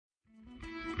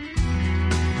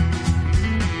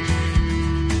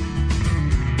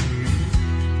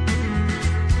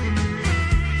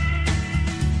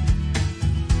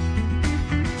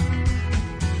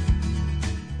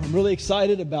really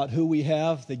excited about who we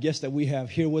have, the guests that we have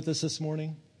here with us this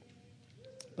morning.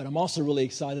 But I'm also really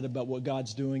excited about what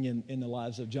God's doing in the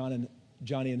lives of Johnny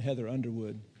and Heather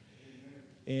Underwood.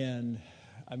 And,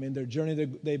 I mean, their journey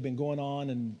they've been going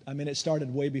on, and, I mean, it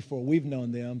started way before we've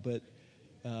known them, but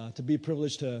to be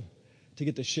privileged to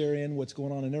get to share in what's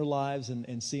going on in their lives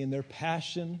and seeing their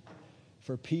passion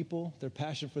for people, their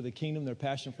passion for the kingdom, their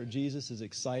passion for Jesus is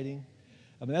exciting.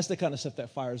 I mean, that's the kind of stuff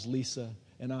that fires Lisa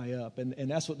and I up. And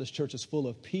that's what this church is full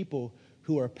of, people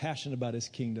who are passionate about his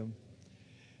kingdom.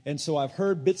 And so I've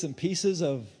heard bits and pieces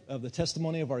of the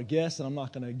testimony of our guests, and I'm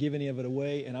not going to give any of it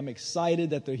away. And I'm excited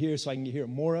that they're here so I can hear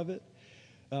more of it.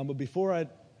 But before I'm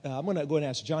going to go and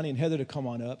ask Johnny and Heather to come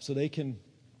on up so they can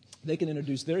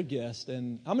introduce their guest.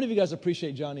 And how many of you guys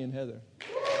appreciate Johnny and Heather?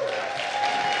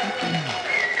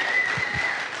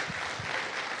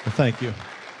 Well, thank you.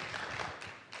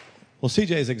 Well,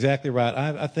 CJ is exactly right.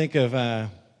 I think of, I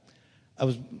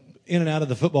was in and out of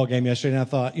the football game yesterday, and I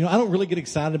thought, I don't really get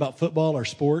excited about football or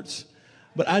sports,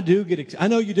 but I do I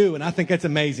know you do, and I think that's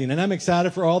amazing, and I'm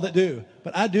excited for all that do.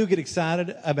 But I do get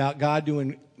excited about God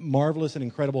doing marvelous and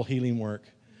incredible healing work.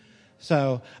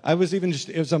 So I was even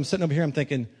as I'm sitting over here, I'm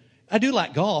thinking, I do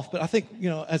like golf, but I think,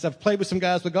 as I've played with some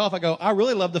guys with golf, I go, I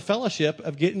really love the fellowship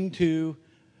of getting to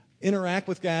interact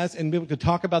with guys and be able to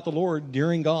talk about the Lord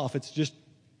during golf.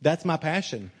 That's my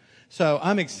passion. So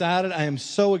I'm excited. I am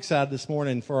so excited this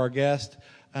morning for our guests,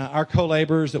 our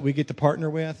co-laborers that we get to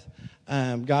partner with.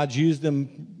 God's used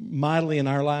them mightily in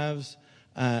our lives.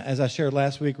 As I shared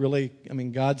last week, really,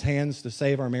 God's hands to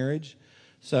save our marriage.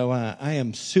 So I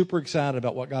am super excited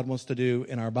about what God wants to do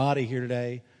in our body here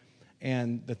today.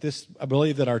 And I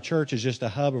believe that our church is just a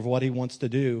hub of what he wants to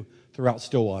do throughout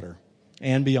Stillwater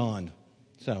and beyond.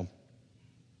 So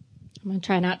I'm going to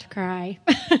try not to cry.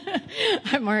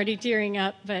 I'm already tearing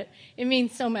up, but it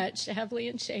means so much to have Lee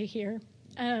and Shea here.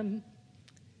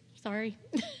 Sorry.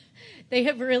 They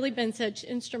have really been such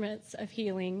instruments of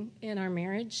healing in our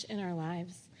marriage, in our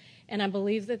lives. And I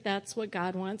believe that that's what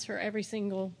God wants for every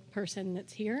single person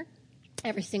that's here,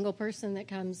 every single person that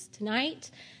comes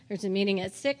tonight. There's a meeting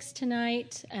at 6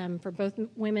 tonight for both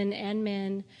women and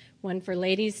men, one for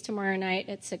ladies tomorrow night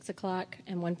at 6 o'clock,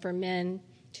 and one for men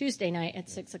Tuesday night at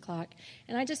 6 o'clock.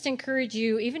 And I just encourage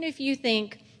you, even if you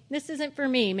think, this isn't for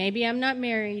me, maybe I'm not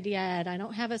married yet, I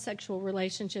don't have a sexual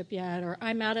relationship yet, or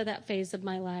I'm out of that phase of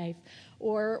my life,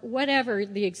 or whatever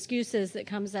the excuse is that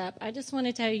comes up, I just want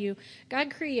to tell you,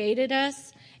 God created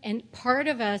us, and part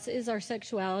of us is our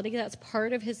sexuality. That's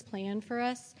part of his plan for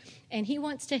us. And he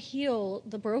wants to heal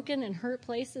the broken and hurt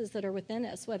places that are within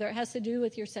us, whether it has to do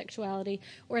with your sexuality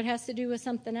or it has to do with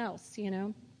something else,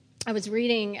 I was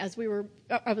reading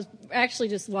I was actually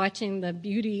just watching the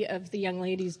beauty of the young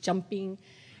ladies jumping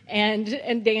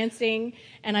and dancing,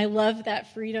 and I love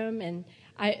that freedom. And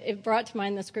it brought to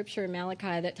mind the scripture in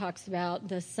Malachi that talks about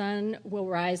the sun will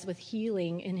rise with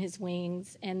healing in his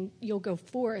wings, and you'll go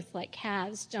forth like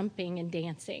calves jumping and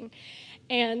dancing.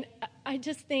 And I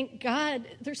just think, God,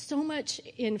 there's so much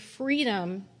in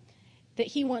freedom that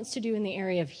he wants to do in the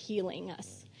area of healing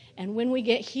us. And when we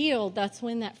get healed, that's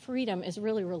when that freedom is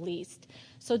really released.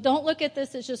 So don't look at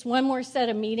this as just one more set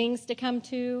of meetings to come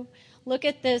to. Look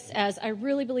at this as, I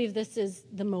really believe this is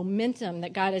the momentum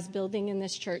that God is building in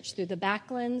this church through the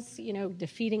Backlunds,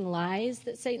 defeating lies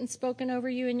that Satan's spoken over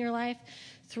you in your life,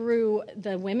 through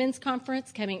the women's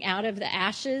conference coming out of the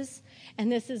ashes.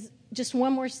 And this is just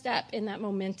one more step in that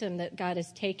momentum that God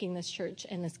is taking this church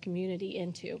and this community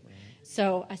into.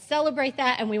 So I celebrate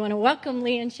that, and we want to welcome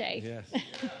Lee and Shea. Yes.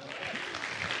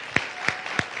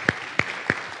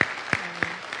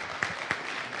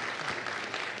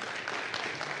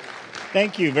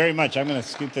 Thank you very much. I'm going to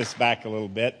scoot this back a little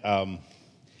bit. I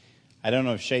don't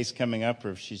know if Shay's coming up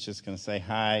or if she's just going to say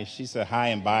hi. She's a hi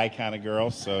and bye kind of girl,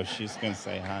 so she's going to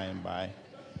say hi and bye.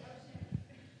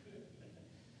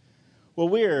 Well,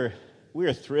 we are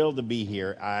thrilled to be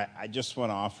here. I just want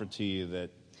to offer to you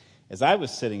that as I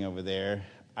was sitting over there,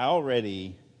 I'm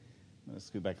going to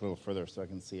scoot back a little further so I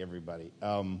can see everybody.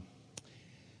 It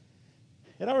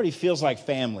already feels like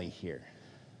family here.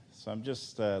 So I'm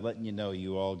just letting you know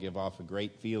you all give off a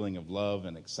great feeling of love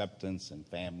and acceptance and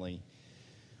family.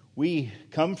 We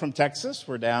come from Texas.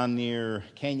 We're down near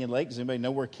Canyon Lake. Does anybody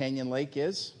know where Canyon Lake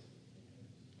is?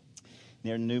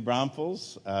 Near New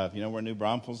Braunfels. If you know where New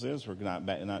Braunfels is, we're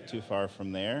not too far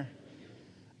from there.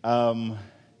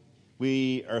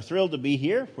 We are thrilled to be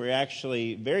here. We're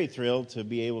actually very thrilled to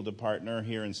be able to partner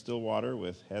here in Stillwater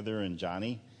with Heather and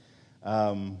Johnny.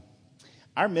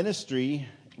 Our ministry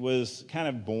was kind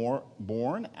of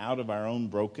born out of our own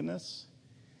brokenness.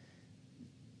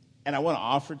 And I want to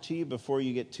offer to you before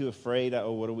you get too afraid,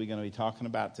 oh, what are we going to be talking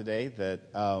about today? That,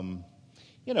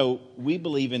 we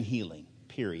believe in healing,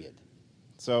 period.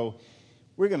 So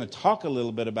we're going to talk a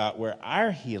little bit about where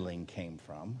our healing came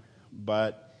from,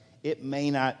 but it may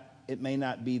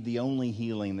not be the only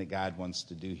healing that God wants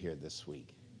to do here this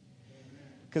week.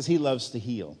 Because he loves to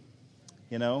heal,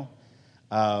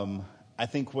 I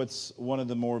think what's one of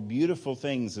the more beautiful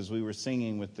things as we were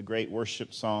singing with the great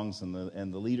worship songs and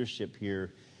the leadership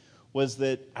here was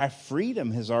that our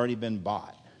freedom has already been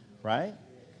bought, right?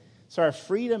 So our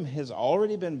freedom has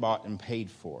already been bought and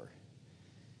paid for.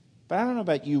 But I don't know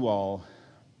about you all,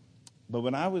 but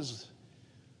when I was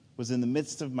in the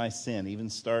midst of my sin, even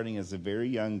starting as a very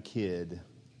young kid,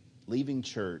 leaving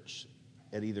church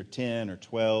at either 10 or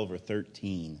 12 or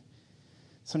 13,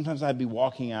 sometimes I'd be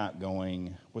walking out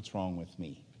going, what's wrong with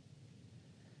me?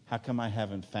 How come I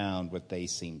haven't found what they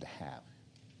seem to have?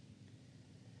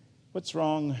 What's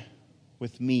wrong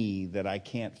with me that I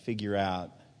can't figure out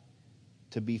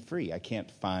to be free? I can't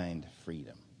find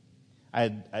freedom.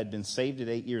 I'd been saved at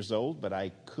 8 years old, but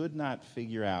I could not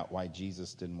figure out why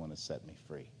Jesus didn't want to set me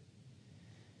free.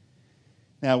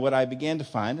 Now, what I began to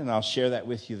find, and I'll share that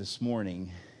with you this morning,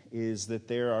 is that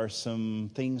there are some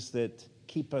things that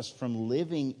keep us from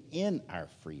living in our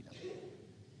freedom.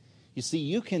 You see,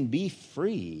 you can be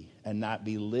free and not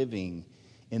be living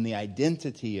in the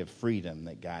identity of freedom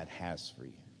that God has for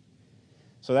you.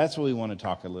 So that's what we want to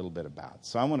talk a little bit about.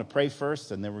 So I want to pray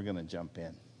first, and then we're going to jump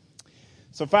in.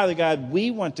 So, Father God, we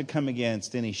want to come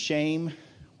against any shame.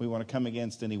 We want to come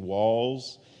against any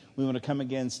walls. We want to come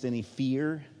against any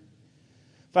fear.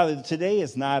 Father, today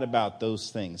is not about those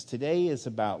things. Today is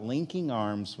about linking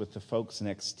arms with the folks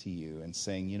next to you and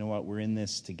saying, you know what, we're in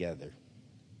this together.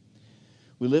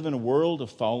 We live in a world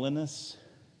of fallenness.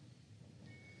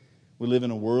 We live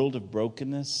in a world of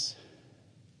brokenness.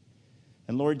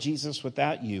 And Lord Jesus,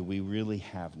 without you, we really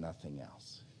have nothing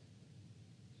else.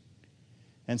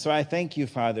 And so I thank you,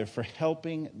 Father, for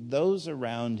helping those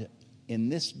around in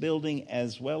this building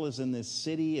as well as in this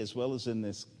city, as well as in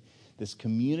this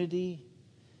community,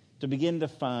 to begin to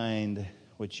find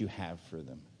what you have for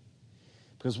them.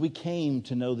 Because we came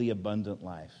to know the abundant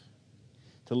life,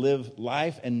 to live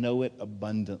life and know it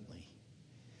abundantly.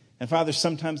 And Father,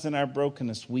 sometimes in our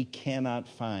brokenness, we cannot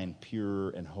find pure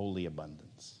and holy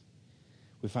abundance.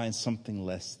 We find something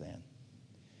less than.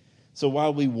 So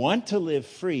while we want to live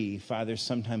free, Father,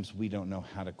 sometimes we don't know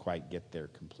how to quite get there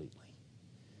completely.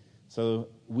 So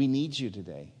we need you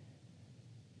today.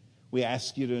 We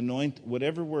ask you to anoint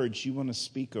whatever words you want to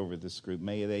speak over this group.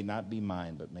 May they not be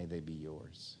mine, but may they be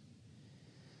yours.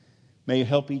 May you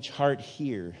help each heart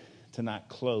here to not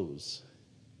close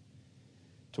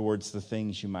towards the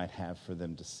things you might have for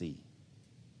them to see.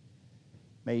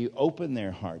 May you open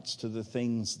their hearts to the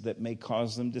things that may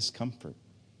cause them discomfort.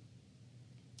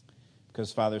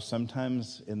 Because, Father,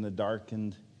 sometimes in the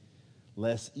darkened,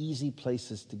 less easy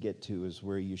places to get to is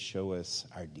where you show us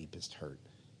our deepest hurt.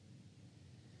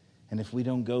 And if we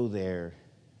don't go there,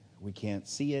 we can't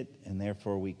see it, and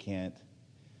therefore we can't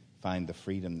find the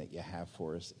freedom that you have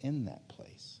for us in that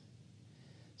place.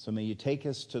 So may you take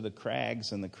us to the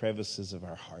crags and the crevices of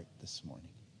our heart this morning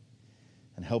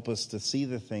and help us to see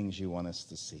the things you want us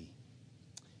to see.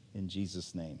 In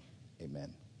Jesus' name,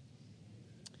 amen.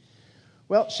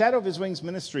 Well, Shadow of His Wings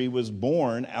Ministry was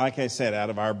born, like I said, out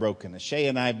of our brokenness. Shea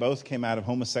and I both came out of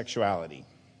homosexuality.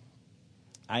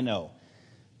 I know,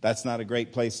 that's not a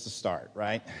great place to start,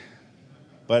 right?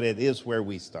 But it is where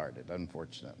we started,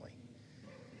 unfortunately.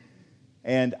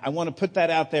 And I want to put that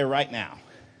out there right now,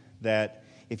 that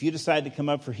if you decide to come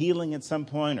up for healing at some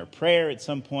point or prayer at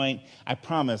some point, I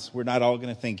promise we're not all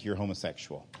going to think you're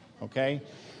homosexual, okay?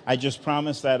 I just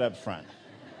promise that up front.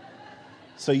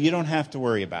 So you don't have to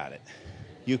worry about it.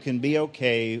 You can be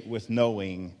okay with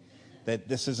knowing that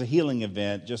this is a healing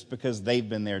event. Just because they've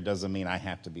been there doesn't mean I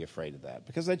have to be afraid of that.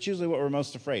 Because that's usually what we're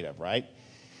most afraid of, right?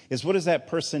 Is what is that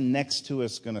person next to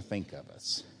us going to think of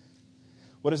us?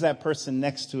 What is that person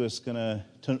next to us going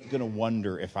to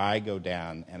wonder if I go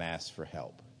down and ask for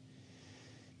help?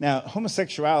 Now,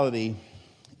 homosexuality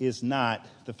is not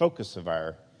the focus of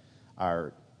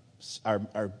our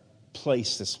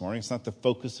place this morning. It's not the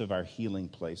focus of our healing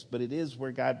place, but it is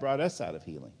where God brought us out of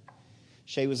healing.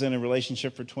 Shay was in a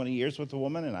relationship for 20 years with a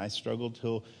woman, and I struggled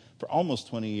for almost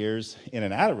 20 years in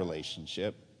and out of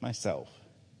relationship myself.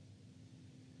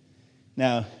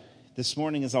 Now, this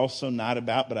morning is also not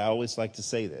about, but I always like to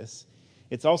say this,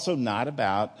 it's also not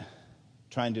about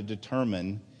trying to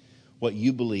determine what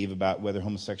you believe about whether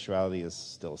homosexuality is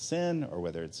still a sin or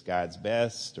whether it's God's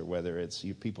best or whether it's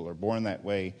you people are born that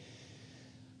way.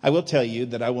 I will tell you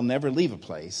that I will never leave a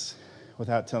place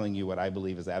without telling you what I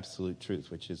believe is absolute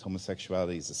truth, which is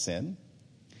homosexuality is a sin,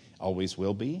 always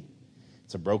will be.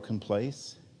 It's a broken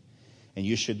place, and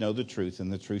you should know the truth,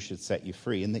 and the truth should set you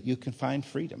free, and that you can find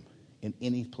freedom in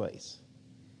any place.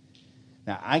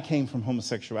 Now, I came from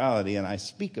homosexuality, and I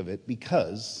speak of it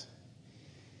because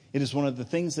it is one of the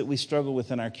things that we struggle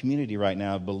with in our community right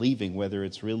now, believing whether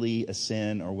it's really a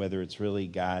sin or whether it's really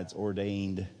God's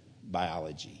ordained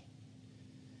biology.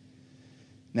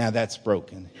 Now, that's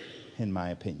broken, in my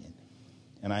opinion.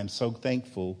 And I'm so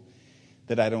thankful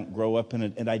that I don't grow up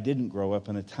and I didn't grow up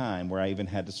in a time where I even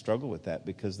had to struggle with that,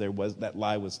 because that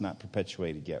lie was not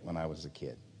perpetuated yet when I was a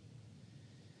kid.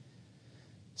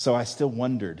 So I still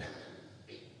wondered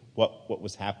what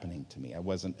was happening to me. I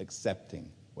wasn't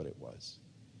accepting what it was.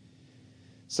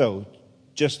 So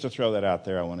just to throw that out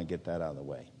there, I want to get that out of the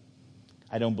way.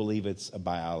 I don't believe it's a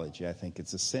biology. I think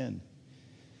it's a sin.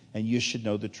 And you should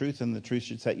know the truth, and the truth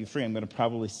should set you free. I'm going to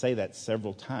probably say that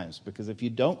several times, because if you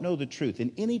don't know the truth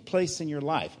in any place in your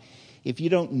life, if you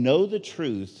don't know the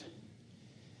truth,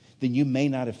 then you may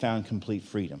not have found complete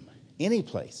freedom. Any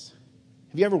place.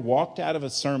 Have you ever walked out of a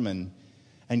sermon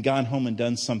and gone home and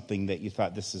done something that you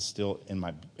thought, this is still in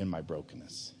my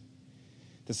brokenness?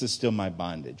 This is still my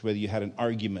bondage. Whether you had an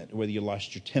argument, whether you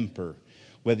lost your temper,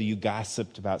 whether you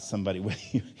gossiped about somebody, whether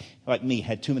you, like me,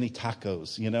 had too many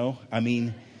tacos, I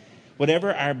mean,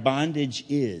 whatever our bondage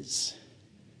is,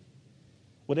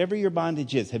 whatever your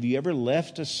bondage is, have you ever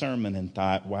left a sermon and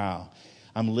thought, wow,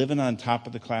 I'm living on top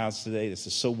of the clouds today. This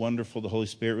is so wonderful. The Holy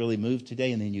Spirit really moved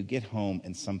today. And then you get home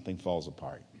and something falls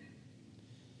apart.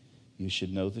 You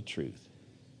should know the truth.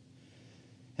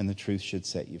 And the truth should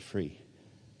set you free.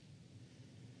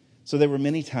 So there were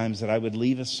many times that I would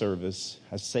leave a service.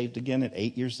 I was saved again at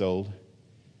 8 years old.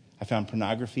 I found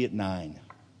pornography at 9.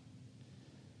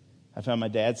 I found my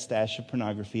dad's stash of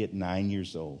pornography at 9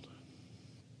 years old.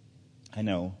 I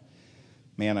know,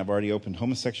 man, I've already opened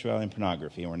homosexuality and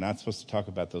pornography, and we're not supposed to talk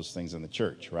about those things in the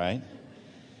church, right?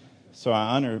 So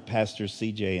I honor Pastors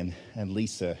CJ and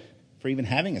Lisa for even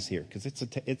having us here, because it's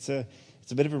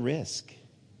a bit of a risk.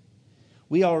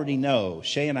 We already know,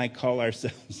 Shea and I call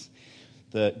ourselves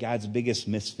God's biggest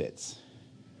misfits.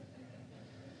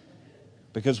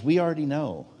 Because we already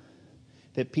know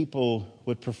that people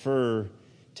would prefer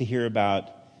to hear about,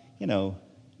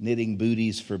 knitting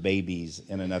booties for babies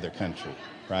in another country,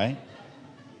 right?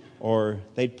 Or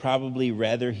they'd probably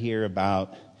rather hear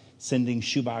about sending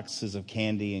shoeboxes of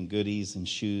candy and goodies and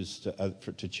shoes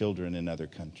to children in other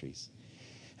countries.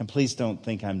 And please don't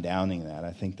think I'm downing that.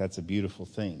 I think that's a beautiful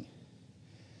thing.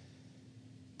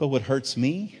 But what hurts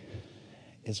me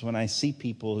is when I see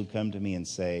people who come to me and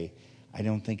say, I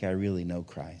don't think I really know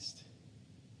Christ,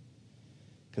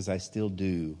 because I still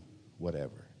do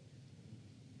whatever.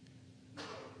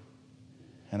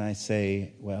 And I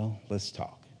say, well, let's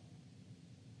talk.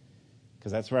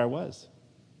 Because that's where I was.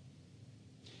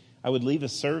 I would leave a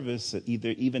service at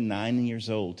even 9 years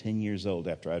old, 10 years old,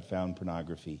 after I'd found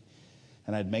pornography,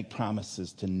 and I'd make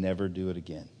promises to never do it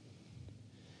again.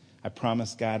 I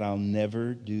promised God I'll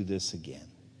never do this again.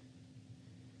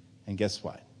 And guess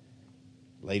what?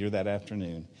 Later that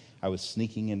afternoon, I was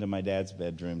sneaking into my dad's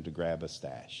bedroom to grab a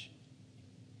stash.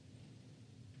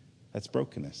 That's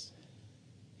brokenness.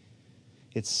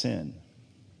 It's sin.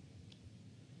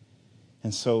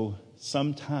 And so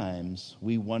sometimes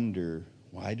we wonder,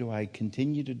 why do I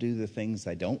continue to do the things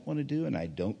I don't want to do, and I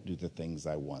don't do the things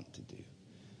I want to do?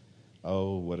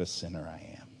 Oh, what a sinner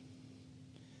I am.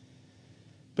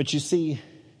 But you see,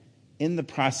 in the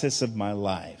process of my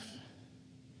life,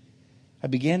 I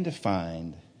began to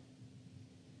find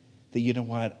that, you know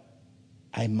what,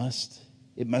 it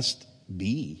must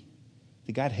be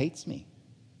that God hates me,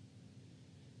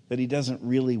 that he doesn't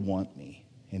really want me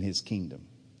in his kingdom.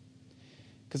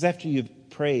 Because after you've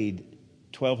prayed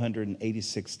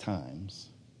 1,286 times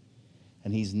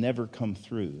and he's never come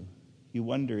through, you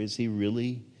wonder, is he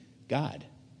really God?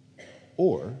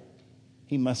 Or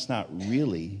he must not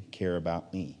really care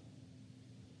about me.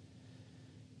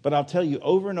 But I'll tell you,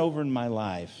 over and over in my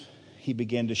life, he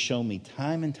began to show me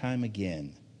time and time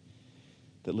again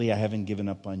that, Lee, I haven't given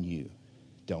up on you.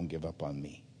 Don't give up on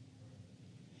me.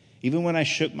 Even when I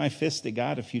shook my fist at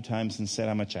God a few times and said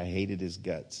how much I hated his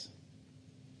guts.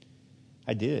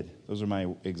 I did. Those are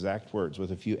my exact words,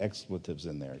 with a few expletives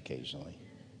in there occasionally.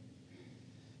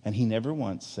 And he never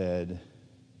once said,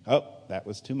 oh, that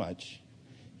was too much.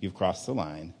 You've crossed the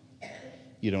line.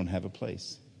 You don't have a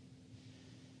place.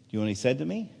 Do you know what he said to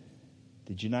me?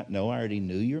 Did you not know I already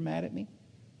knew you're mad at me?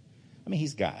 I mean,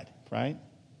 he's God, right?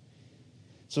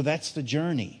 So that's the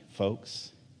journey,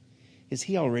 folks, is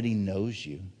he already knows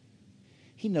you.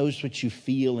 He knows what you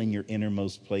feel in your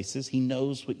innermost places. He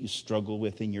knows what you struggle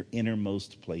with in your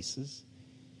innermost places.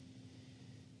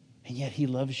 And yet he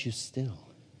loves you still.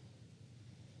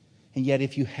 And yet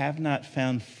if you have not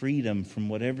found freedom from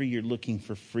whatever you're looking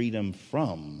for freedom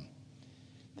from,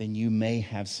 then you may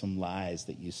have some lies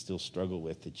that you still struggle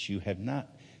with that you have not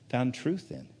found truth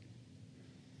in.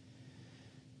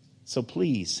 So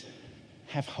please,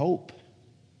 have hope.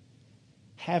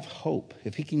 Have hope.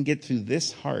 If he can get through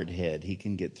this hard head, he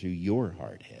can get through your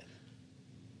hard head.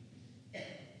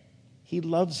 He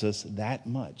loves us that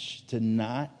much to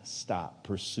not stop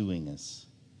pursuing us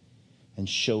and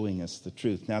showing us the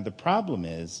truth. Now, the problem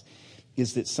is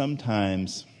that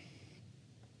sometimes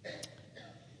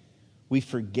we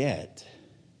forget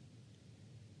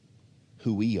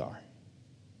who we are.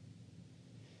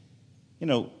 You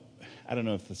know, I don't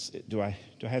know if this, do I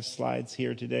have slides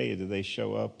here today? Or do they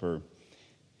show up? Or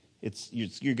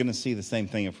you're going to see the same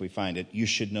thing if we find it. You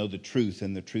should know the truth,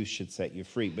 and the truth should set you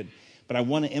free. But I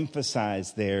want to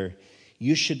emphasize there,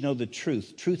 you should know the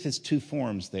truth. Truth is two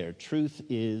forms there. Truth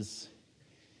is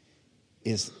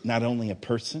not only a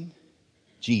person,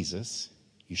 Jesus.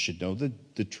 You should know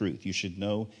the truth. You should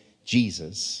know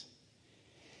Jesus.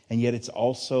 And yet it's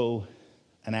also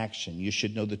an action. You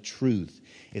should know the truth.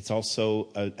 It's also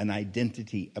an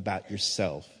identity about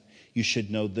yourself. You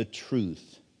should know the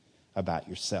truth about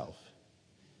yourself.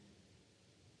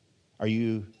 Are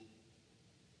you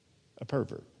a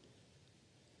pervert?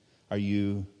 Are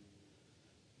you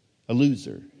a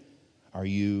loser? Are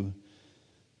you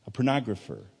a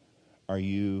pornographer? Are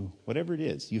you, whatever it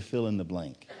is, you fill in the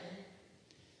blank.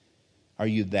 Are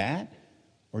you that?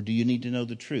 Or do you need to know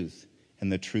the truth?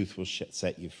 And the truth will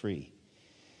set you free.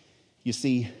 You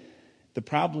see, the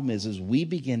problem is we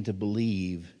begin to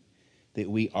believe that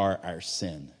we are our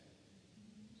sin.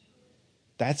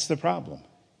 That's the problem.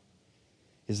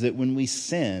 Is that when we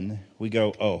sin, we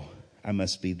go, oh, I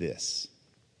must be this.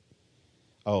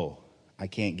 Oh, I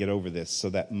can't get over this, so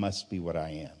that must be what I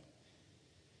am.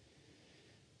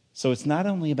 So it's not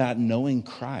only about knowing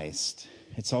Christ,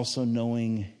 it's also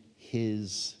knowing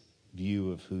his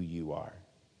view of who you are.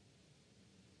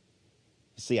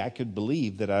 See, I could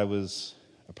believe that I was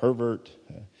a pervert,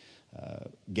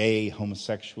 gay,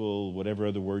 homosexual, whatever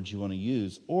other words you want to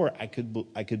use, or I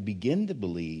could begin to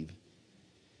believe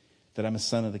that I'm a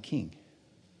son of the King.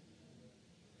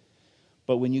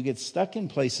 But when you get stuck in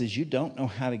places you don't know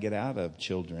how to get out of,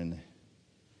 children,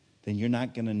 then you're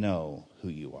not going to know who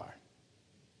you are.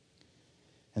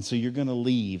 And so you're going to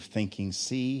leave thinking,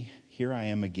 see, here I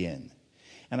am again.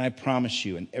 And I promise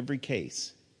you, in every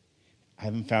case, I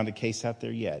haven't found a case out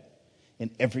there yet,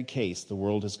 in every case, the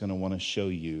world is going to want to show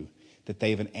you that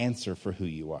they have an answer for who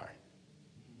you are.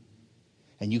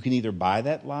 And you can either buy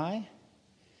that lie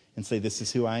and say, this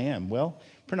is who I am. Well,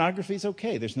 pornography is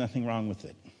okay. There's nothing wrong with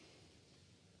it.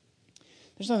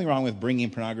 There's nothing wrong with bringing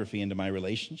pornography into my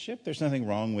relationship. There's nothing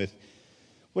wrong with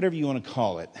whatever you want to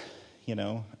call it. You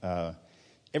know,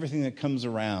 everything that comes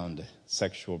around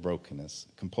sexual brokenness,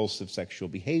 compulsive sexual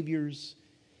behaviors.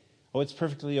 Oh, it's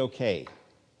perfectly okay,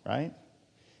 right?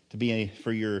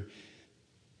 For your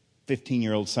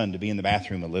 15-year-old son to be in the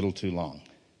bathroom a little too long,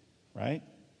 right?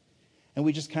 And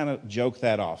we just kind of joke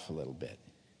that off a little bit.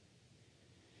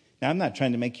 Now, I'm not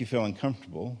trying to make you feel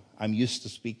uncomfortable. I'm used to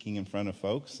speaking in front of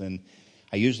folks, and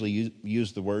I usually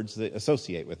use the words that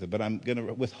associate with it, but I'm going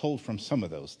to withhold from some of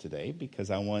those today because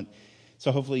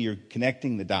so hopefully you're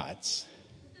connecting the dots,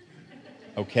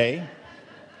 okay?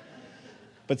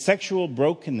 But sexual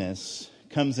brokenness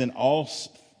comes in all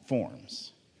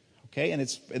forms, okay?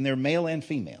 And they're male and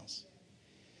females.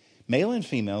 Male and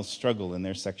females struggle in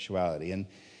their sexuality.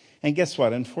 And guess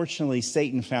what? Unfortunately,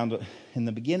 Satan found in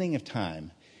the beginning of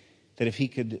time that if he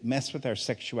could mess with our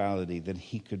sexuality, that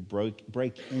he could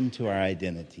break into our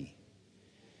identity.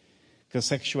 Because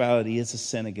sexuality is a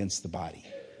sin against the body.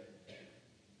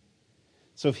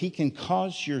 So if he can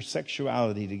cause your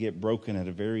sexuality to get broken at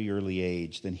a very early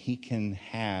age, then he can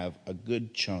have a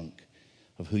good chunk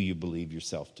of who you believe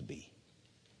yourself to be.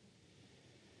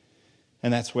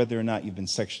 And that's whether or not you've been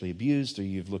sexually abused or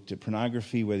you've looked at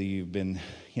pornography, whether you've been,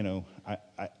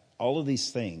 all of these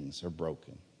things are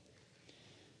broken.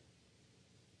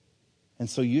 And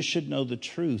so you should know the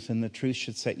truth, and the truth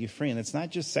should set you free. And it's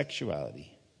not just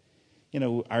sexuality.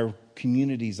 Our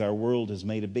communities, our world has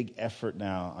made a big effort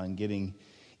now on getting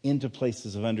into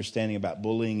places of understanding about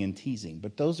bullying and teasing.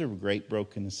 But those are great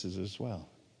brokennesses as well.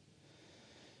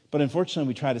 But unfortunately,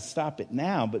 we try to stop it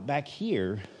now. But back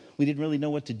here, we didn't really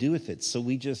know what to do with it. So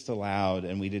we just allowed,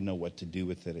 and we didn't know what to do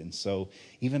with it. And so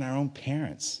even our own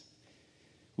parents,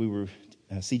 we were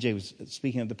CJ was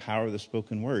speaking of the power of the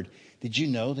spoken word. Did you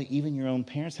know that even your own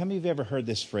parents, how many of you have ever heard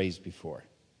this phrase before?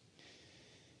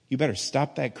 You better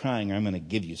stop that crying or I'm going to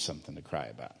give you something to cry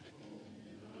about.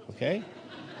 Okay?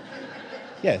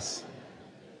 Yes.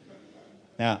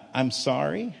 Now, I'm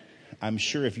sorry. I'm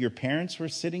sure if your parents were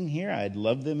sitting here, I'd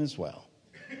love them as well.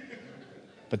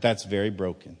 But that's very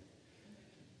broken.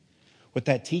 What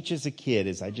that teaches a kid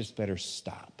is I just better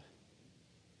stop.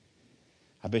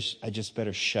 I just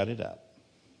better shut it up.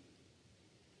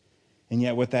 And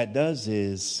yet what that does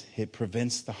is it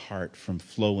prevents the heart from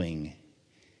flowing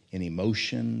in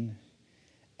emotion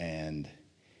and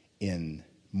in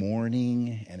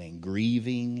mourning and in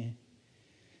grieving.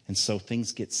 And so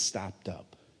things get stopped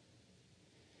up.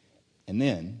 And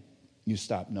then you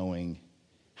stop knowing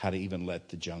how to even let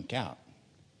the junk out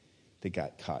that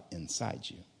got caught inside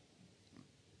you.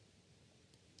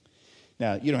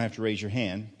 Now, you don't have to raise your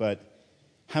hand, but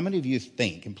how many of you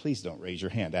think, and please don't raise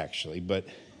your hand actually, but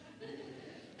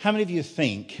how many of you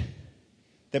think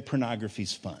that pornography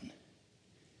is fun?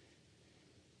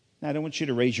 Now, I don't want you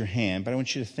to raise your hand, but I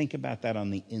want you to think about that on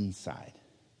the inside.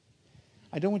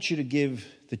 I don't want you to give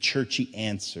the churchy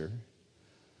answer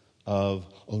of,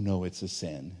 oh no, it's a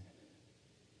sin.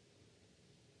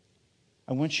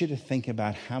 I want you to think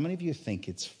about how many of you think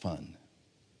it's fun.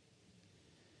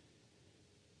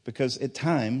 Because at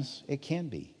times, it can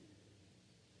be.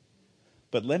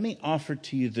 But let me offer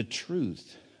to you the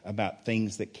truth about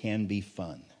things that can be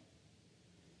fun.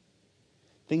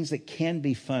 Things that can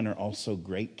be fun are also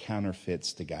great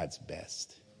counterfeits to God's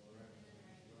best.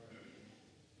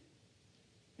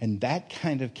 And that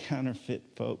kind of counterfeit,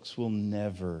 folks, will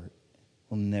never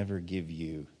give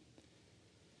you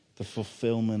the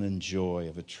fulfillment and joy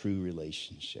of a true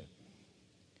relationship.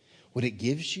 What it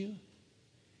gives you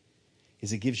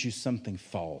is it gives you something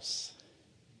false.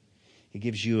 It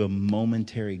gives you a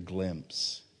momentary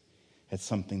glimpse at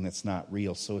something that's not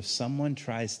real. So if someone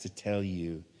tries to tell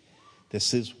you,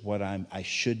 this is what I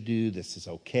should do, this is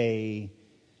okay,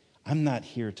 I'm not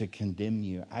here to condemn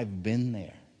you. I've been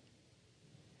there.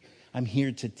 I'm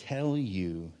here to tell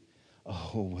you,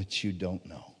 oh, what you don't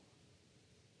know.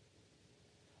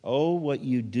 Oh, what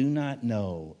you do not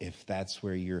know if that's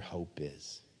where your hope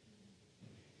is.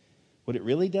 What it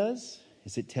really does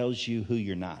is it tells you who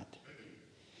you're not.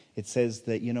 It says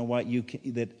that, you know what,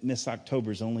 that Miss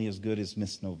October is only as good as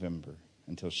Miss November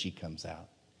until she comes out.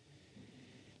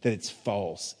 That it's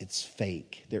false, it's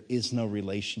fake. There is no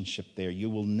relationship there. You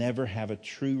will never have a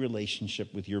true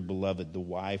relationship with your beloved, the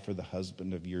wife or the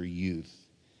husband of your youth,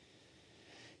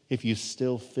 if you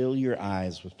still fill your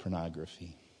eyes with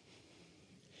pornography.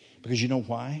 Because you know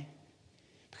why?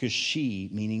 Because she,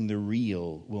 meaning the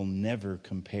real, will never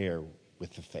compare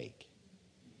with the fake.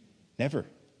 Never.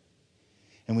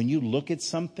 And when you look at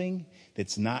something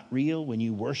that's not real, when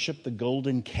you worship the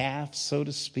golden calf, so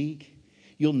to speak,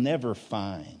 you'll never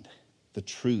find the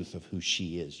truth of who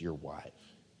she is, your wife.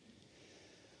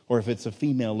 Or if it's a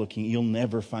female looking, you'll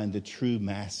never find the true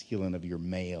masculine of your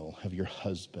male, of your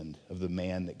husband, of the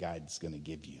man that God's going to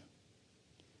give you.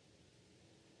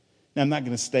 Now, I'm not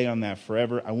going to stay on that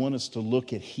forever. I want us to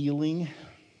look at healing.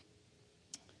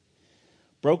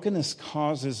 Brokenness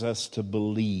causes us to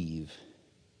believe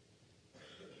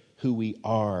who we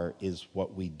are is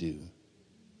what we do.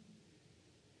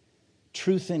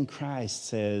 Truth in Christ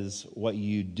says what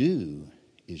you do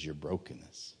is your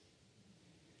brokenness.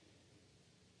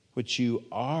 What you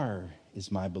are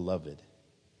is my beloved.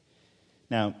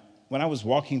 Now, when I was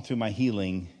walking through my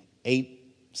healing,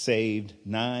 8 saved,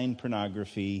 9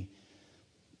 pornography.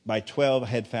 By 12, I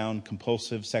had found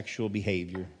compulsive sexual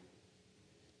behavior.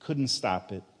 Couldn't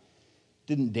stop it.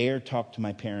 Didn't dare talk to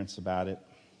my parents about it.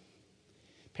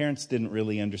 Parents didn't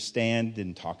really understand,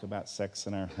 didn't talk about sex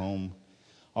in our home.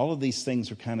 All of these things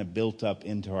were kind of built up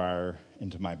into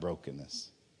my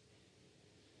brokenness.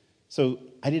 So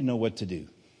I didn't know what to do.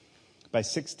 By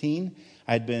 16,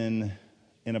 I'd been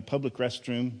in a public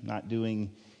restroom, not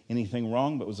doing anything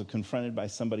wrong, but was confronted by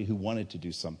somebody who wanted to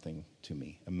do something to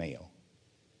me, a male.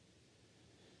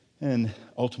 And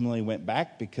ultimately went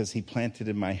back because he planted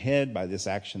in my head by this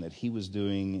action that he was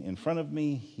doing in front of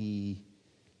me. He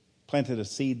planted a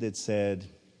seed that said,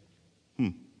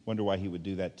 wonder why he would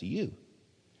do that to you.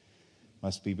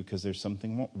 Must be because there's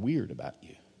something weird about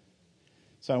you.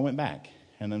 So I went back.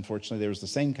 And unfortunately, there was the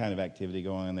same kind of activity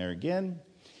going on there again.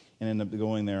 And ended up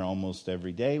going there almost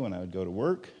every day when I would go to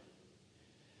work.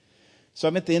 So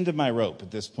I'm at the end of my rope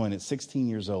at this point at 16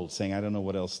 years old, saying, I don't know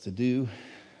what else to do.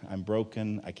 I'm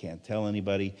broken. I can't tell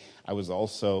anybody. I was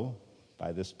also,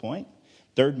 by this point,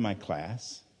 third in my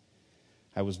class.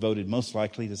 I was voted most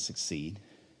likely to succeed.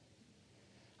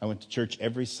 I went to church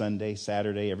every Sunday,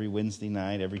 Saturday, every Wednesday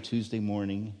night, every Tuesday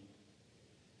morning.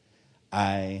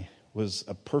 I was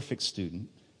a perfect student.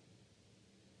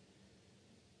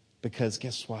 Because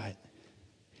guess what?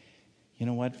 You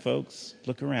know what, folks?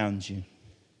 Look around you.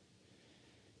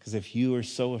 Because if you are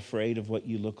so afraid of what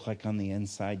you look like on the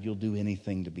inside, you'll do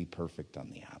anything to be perfect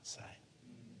on the outside.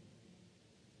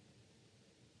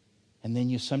 And then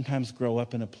you sometimes grow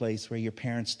up in a place where your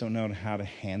parents don't know how to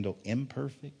handle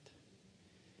imperfect.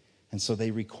 And so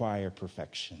they require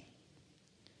perfection.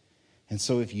 And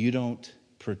so if you don't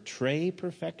portray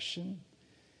perfection,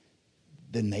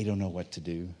 then they don't know what to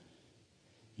do.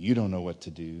 You don't know what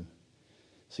to do.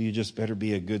 So you just better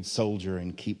be a good soldier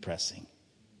and keep pressing.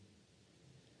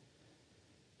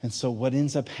 And so what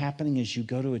ends up happening is you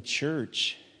go to a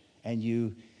church and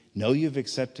you know you've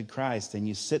accepted Christ and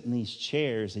you sit in these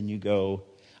chairs and you go,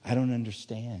 I don't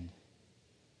understand.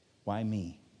 Why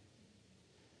me?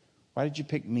 Why did you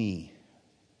pick me,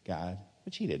 God?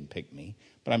 Which he didn't pick me,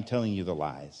 but I'm telling you the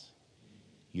lies.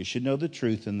 You should know the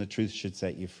truth and the truth should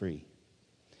set you free.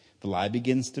 The lie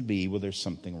begins to be, well, there's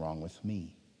something wrong with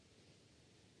me.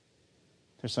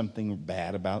 There's something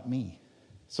bad about me.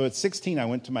 So at 16, I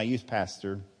went to my youth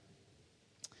pastor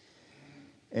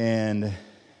and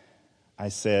I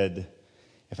said,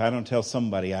 if I don't tell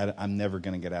somebody, I'm never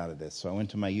going to get out of this. So I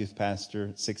went to my youth pastor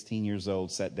at 16 years old,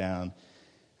 sat down,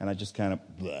 and I just kind of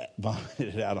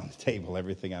vomited it out on the table,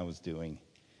 everything I was doing.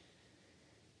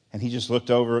 And he just looked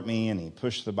over at me and he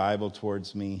pushed the Bible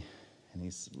towards me and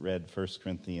he read 1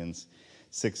 Corinthians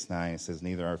 6:9. It says,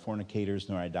 neither our fornicators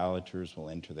nor idolaters will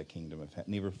enter the kingdom of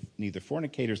heaven. Neither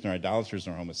fornicators nor idolaters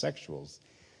nor homosexuals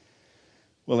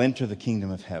will enter the kingdom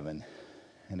of heaven.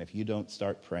 And if you don't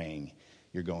start praying,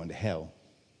 you're going to hell.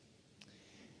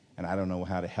 And I don't know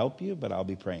how to help you, but I'll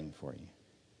be praying for you.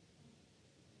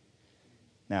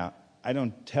 Now, I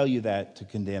don't tell you that to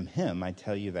condemn him. I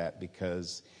tell you that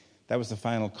because that was the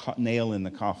final nail in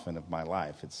the coffin of my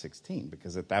life at 16.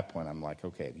 Because at that point, I'm like,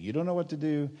 okay, you don't know what to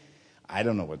do. I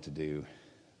don't know what to do.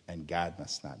 And God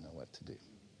must not know what to do.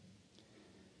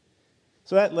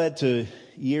 So that led to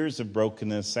years of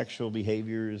brokenness, sexual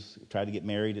behaviors, tried to get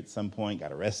married at some point,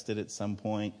 got arrested at some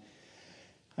point.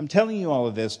 I'm telling you all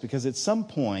of this because at some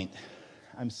point,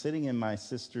 I'm sitting in my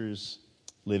sister's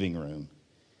living room.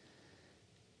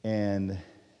 And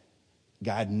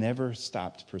God never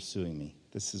stopped pursuing me.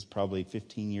 This is probably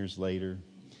 15 years later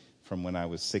from when I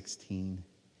was 16.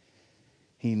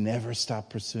 He never stopped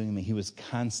pursuing me. He was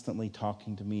constantly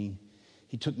talking to me.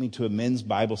 He took me to a men's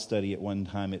Bible study at one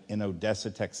time in Odessa,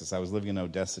 Texas. I was living in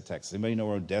Odessa, Texas. Anybody know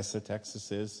where Odessa,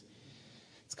 Texas is?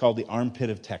 It's called the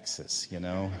armpit of Texas, you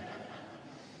know.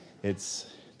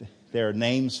 There are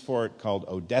names for it called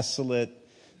Odesolate,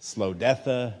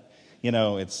 Slodetha, you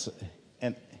know,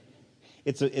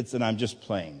 and I'm just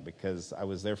playing because I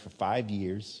was there for 5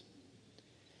 years.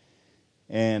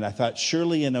 And I thought,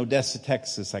 surely in Odessa,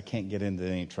 Texas, I can't get into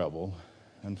any trouble.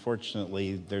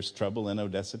 Unfortunately, there's trouble in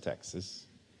Odessa, Texas.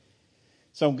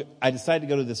 So I decided to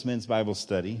go to this men's Bible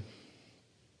study.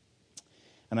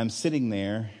 And I'm sitting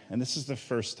there, and this is the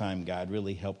first time God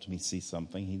really helped me see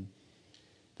something.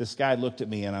 This guy looked at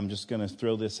me, and I'm just going to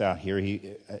throw this out here.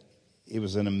 It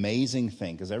was an amazing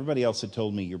thing because everybody else had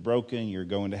told me, you're broken, you're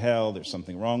going to hell, there's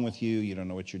something wrong with you, you don't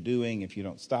know what you're doing, if you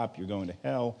don't stop, you're going to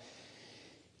hell.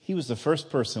 He was the first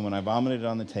person when I vomited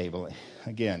on the table.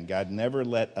 Again, God never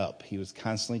let up. He was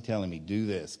constantly telling me, do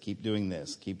this, keep doing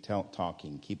this, keep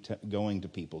talking, keep going to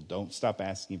people. Don't stop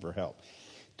asking for help.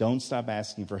 Don't stop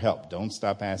asking for help. Don't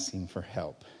stop asking for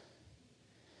help.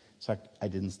 So I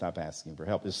didn't stop asking for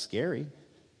help. It was scary.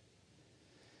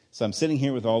 So I'm sitting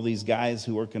here with all these guys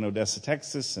who work in Odessa,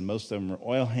 Texas, and most of them are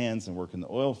oil hands and work in the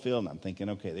oil field. And I'm thinking,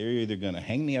 okay, they're either going to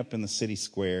hang me up in the city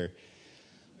square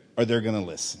or they're going to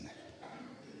listen.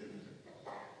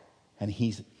 And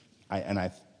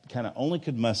I kind of only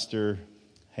could muster,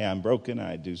 hey, I'm broken.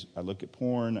 I look at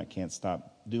porn. I can't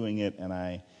stop doing it. And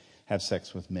I have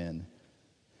sex with men.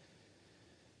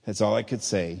 That's all I could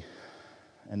say.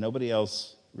 And nobody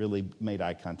else really made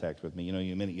eye contact with me. You know,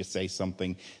 the minute you say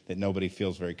something that nobody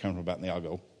feels very comfortable about, and they all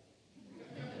go,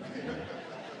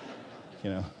 you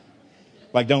know,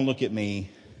 like, don't look at me.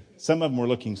 Some of them were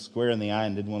looking square in the eye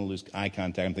and didn't want to lose eye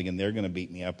contact. I'm thinking they're going to beat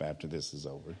me up after this is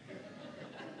over.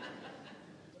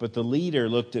 But the leader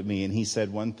looked at me and he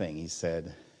said one thing. He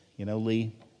said, you know,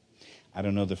 Lee, I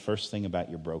don't know the first thing about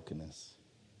your brokenness.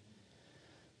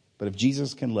 But if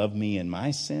Jesus can love me in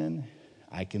my sin,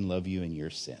 I can love you in your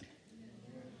sin.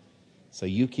 So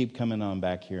you keep coming on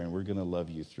back here and we're going to love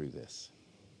you through this.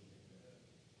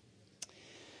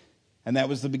 And that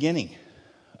was the beginning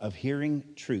of hearing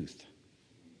truth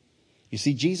You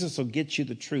see, Jesus will get you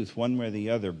the truth one way or the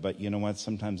other, but you know what?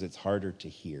 Sometimes it's harder to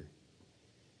hear.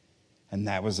 And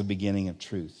that was the beginning of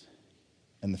truth.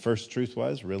 And the first truth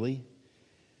was, really?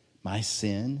 My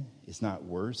sin is not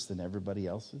worse than everybody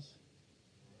else's?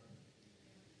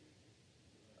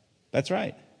 That's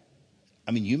right.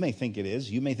 I mean, you may think it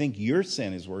is. You may think your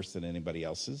sin is worse than anybody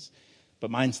else's, but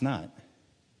mine's not.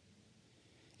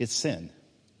 It's sin.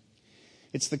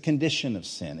 It's the condition of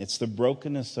sin. It's the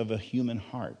brokenness of a human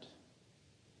heart.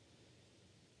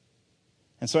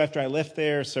 And so after I left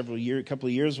there, a couple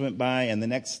of years went by, and the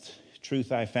next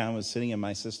truth I found was sitting in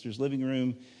my sister's living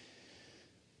room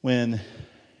when,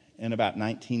 in about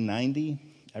 1990,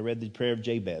 I read the prayer of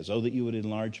Jabez. Oh, that you would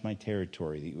enlarge my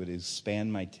territory, that you would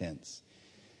expand my tents,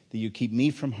 that you'd keep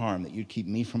me from harm, that you'd keep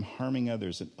me from harming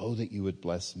others, and oh, that you would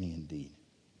bless me indeed.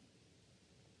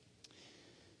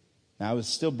 Now, I was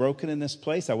still broken in this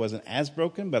place. I wasn't as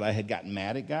broken, but I had gotten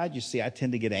mad at God. You see, I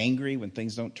tend to get angry when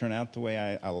things don't turn out the way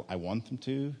I want them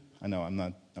to. I know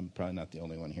I'm probably not the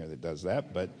only one here that does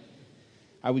that, but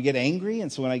I would get angry,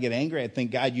 and so when I get angry, I'd think,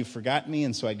 God, you forgot me,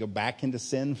 and so I'd go back into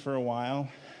sin for a while.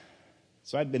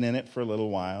 So I'd been in it for a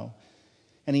little while,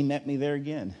 and he met me there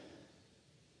again.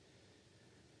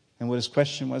 And what his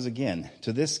question was again,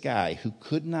 to this guy who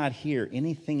could not hear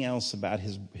anything else about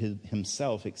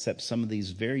himself except some of these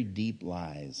very deep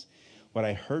lies, what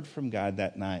I heard from God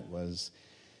that night was,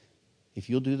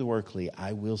 if you'll do the work, Lee,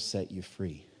 I will set you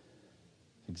free.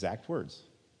 Exact words.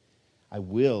 I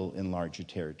will enlarge your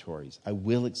territories. I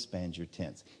will expand your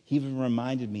tents. He even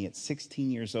reminded me at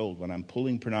 16 years old when I'm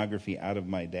pulling pornography out of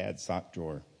my dad's sock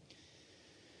drawer,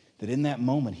 that in that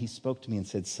moment he spoke to me and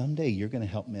said, someday you're going to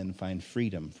help men find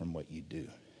freedom from what you do.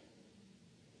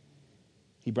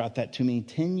 He brought that to me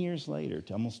 10 years later,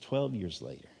 to almost 12 years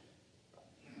later.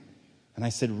 And I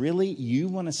said, really? You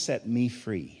want to set me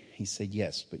free? He said,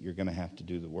 yes, but you're going to have to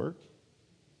do the work.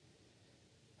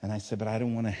 And I said, but I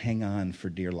don't want to hang on for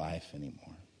dear life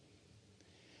anymore.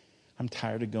 I'm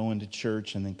tired of going to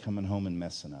church and then coming home and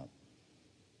messing up.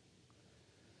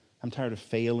 I'm tired of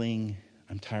failing.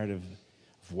 I'm tired of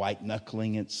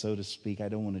white-knuckling it, so to speak. I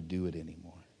don't want to do it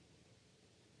anymore.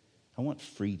 I want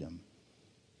freedom.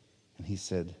 And he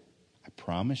said, I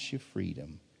promise you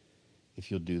freedom if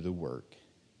you'll do the work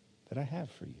that I have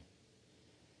for you.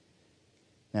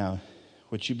 Now,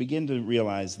 what you begin to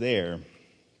realize there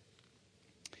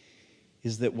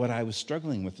is that what I was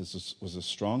struggling with was a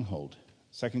stronghold.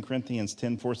 2 Corinthians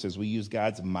 10:4 says, we use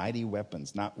God's mighty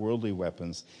weapons, not worldly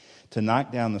weapons, to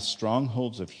knock down the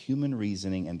strongholds of human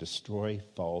reasoning and destroy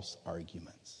false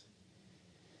arguments.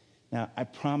 Now, I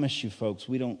promise you, folks,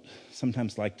 we don't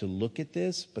sometimes like to look at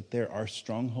this, but there are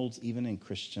strongholds even in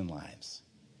Christian lives.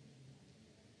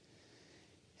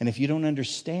 And if you don't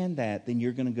understand that, then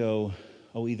you're going to go,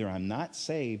 oh, either I'm not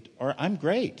saved or I'm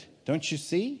great. Don't you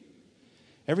see?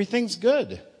 Everything's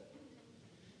good.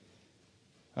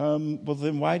 Well,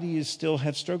 then why do you still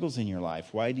have struggles in your life?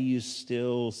 Why do you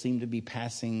still seem to be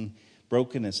passing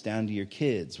brokenness down to your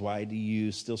kids? Why do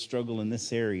you still struggle in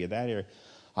this area, that area?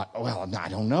 Well, I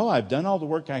don't know. I've done all the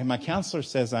work. My counselor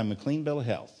says I'm a clean bill of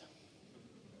health.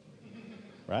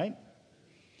 Right?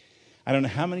 I don't know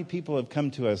how many people have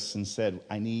come to us and said,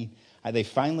 they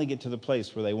finally get to the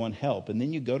place where they want help. And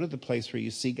then you go to the place where you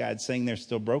see God saying there's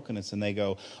still brokenness, and they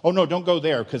go, oh, no, don't go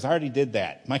there because I already did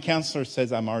that. My counselor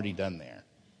says I'm already done there.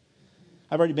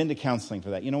 I've already been to counseling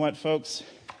for that. You know what, folks?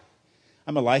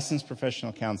 I'm a licensed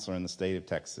professional counselor in the state of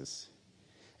Texas,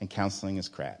 and counseling is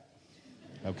crap.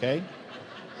 Okay?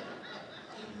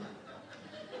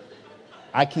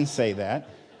 I can say that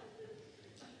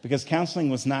because counseling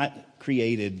was not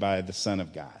created by the Son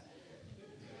of God.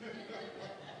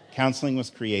 Counseling was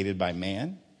created by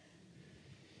man.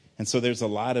 And so there's a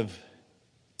lot of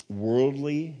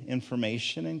worldly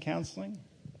information in counseling.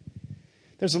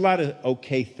 There's a lot of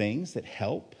okay things that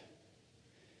help.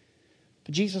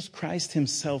 But Jesus Christ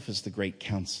himself is the great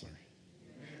counselor.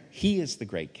 He is the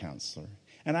great counselor.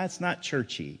 And that's not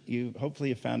churchy. You hopefully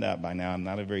have found out by now I'm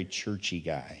not a very churchy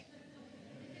guy.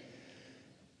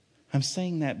 I'm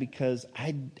saying that because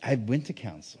I went to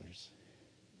counselors.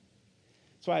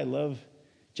 That's why I love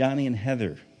Johnny and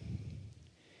Heather.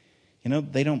 You know,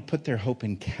 they don't put their hope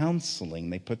in counseling.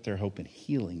 They put their hope in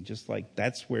healing, just like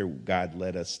that's where God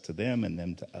led us to them and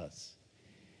them to us.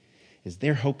 Is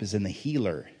their hope is in the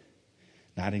healer,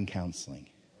 not in counseling.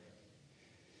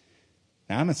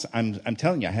 Now, I'm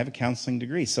telling you, I have a counseling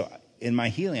degree. So in my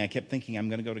healing, I kept thinking I'm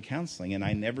going to go to counseling. And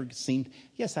I never seemed,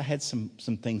 yes, I had some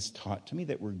things taught to me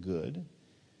that were good.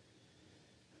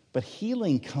 But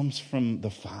healing comes from the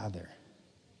Father.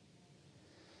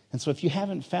 And so if you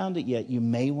haven't found it yet, you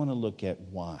may want to look at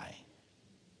why.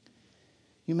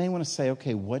 you may want to say,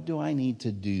 okay, what do I need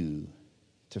to do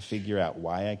to figure out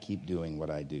why I keep doing what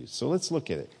I do? So let's look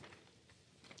at it.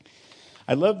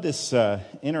 I love this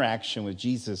interaction with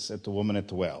Jesus at the woman at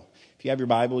the well. If you have your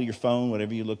Bible, your phone,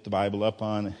 whatever you look the Bible up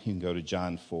on, you can go to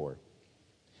John 4.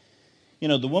 You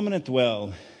know, the woman at the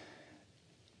well,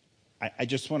 I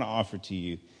just want to offer to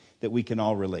you that we can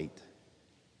all relate.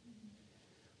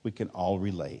 We can all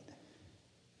relate.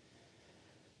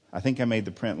 I think I made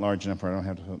the print large enough where I don't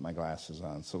have to put my glasses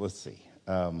on. So let's see.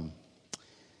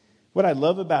 What I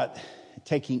love about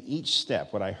taking each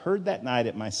step, what I heard that night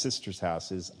at my sister's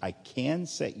house is, I can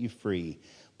set you free,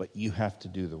 but you have to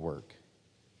do the work.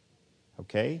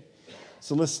 Okay?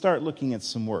 So let's start looking at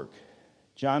some work.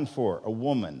 John 4, a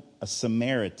woman, a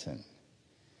Samaritan,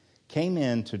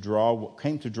 came to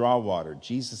draw water.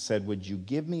 Jesus said, would you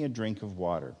give me a drink of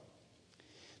water?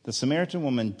 The Samaritan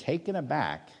woman, taken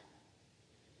aback,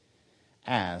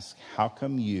 asked, how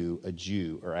come you, a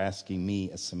Jew, are asking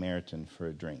me, a Samaritan, for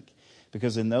a drink?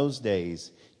 Because in those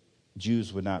days,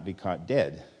 Jews would not be caught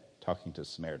dead talking to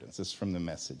Samaritans. This is from the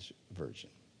Message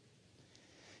version.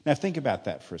 Now think about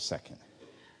that for a second.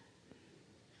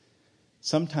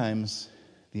 Sometimes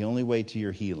the only way to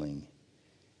your healing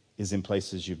is in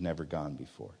places you've never gone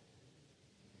before.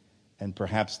 And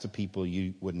perhaps to people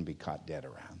you wouldn't be caught dead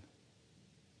around.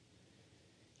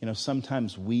 You know,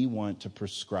 sometimes we want to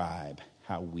prescribe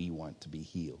how we want to be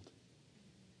healed.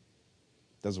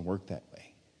 It doesn't work that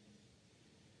way.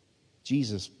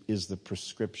 Jesus is the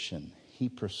prescription. He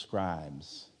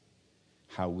prescribes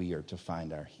how we are to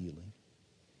find our healing.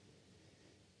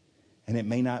 And it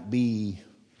may not be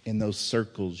in those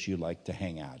circles you like to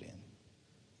hang out in.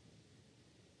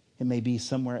 It may be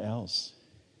somewhere else.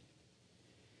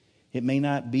 It may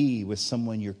not be with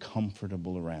someone you're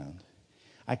comfortable around.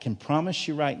 I can promise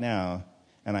you right now,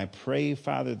 and I pray,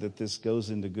 Father, that this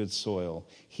goes into good soil,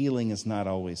 healing is not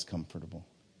always comfortable.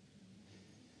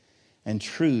 And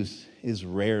truth is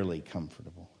rarely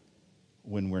comfortable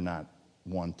when we're not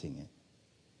wanting it.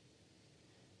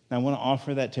 Now, I want to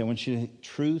offer that to you. I want you to,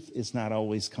 truth is not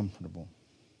always comfortable.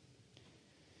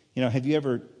 You know, have you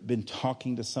ever been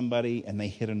talking to somebody and they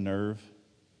hit a nerve?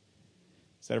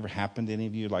 Has that ever happened to any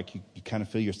of you? Like you kind of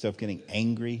feel yourself getting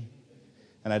angry?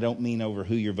 And I don't mean over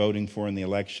who you're voting for in the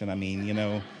election. I mean, you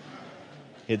know,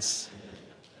 it's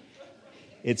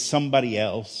somebody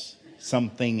else,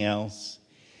 something else.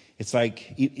 It's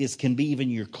like, it can be even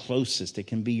your closest. It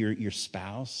can be your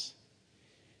spouse.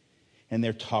 And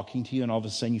they're talking to you, and all of a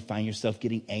sudden you find yourself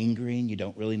getting angry, and you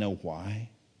don't really know why.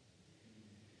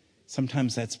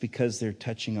 Sometimes that's because they're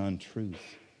touching on truth.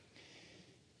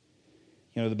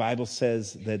 You know, the Bible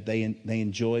says that they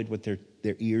enjoyed what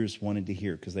their ears wanted to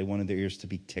hear because they wanted their ears to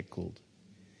be tickled.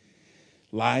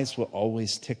 Lies will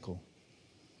always tickle.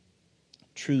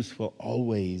 Truth will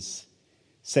always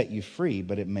set you free,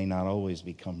 but it may not always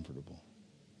be comfortable.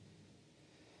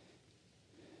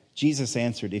 Jesus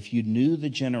answered, if you knew the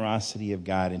generosity of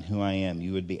God and who I am,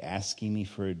 you would be asking me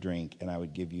for a drink, and I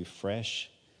would give you fresh,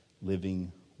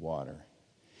 living water.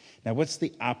 Now, what's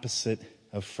the opposite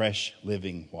of fresh,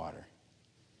 living water?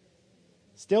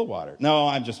 Still water. No,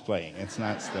 I'm just playing. It's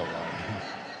not still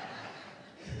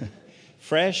water.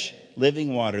 Fresh,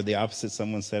 living water, the opposite,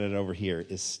 someone said it over here,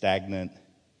 is stagnant,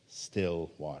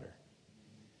 still water.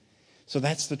 So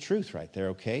that's the truth right there,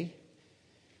 okay?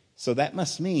 So that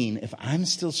must mean if I'm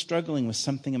still struggling with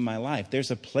something in my life,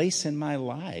 there's a place in my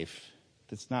life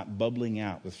that's not bubbling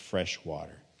out with fresh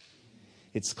water.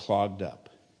 It's clogged up.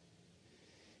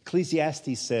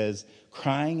 Ecclesiastes says,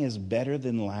 crying is better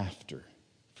than laughter,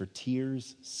 for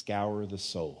tears scour the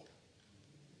soul.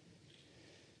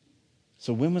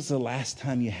 So when was the last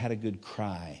time you had a good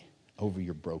cry over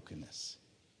your brokenness?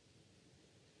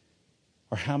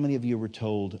 Or how many of you were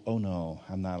told, oh no,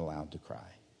 I'm not allowed to cry?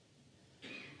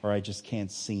 Or I just can't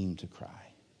seem to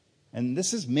cry. And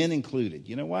this is men included.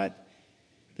 You know what?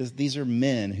 These are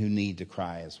men who need to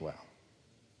cry as well.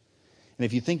 And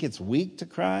if you think it's weak to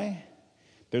cry,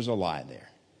 there's a lie there.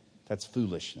 That's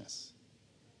foolishness.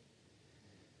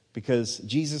 Because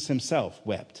Jesus himself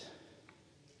wept.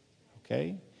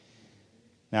 Okay?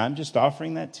 Now, I'm just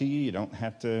offering that to you. You don't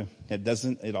have to,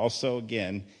 it also,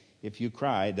 again, if you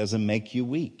cry, it doesn't make you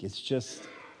weak. It's just,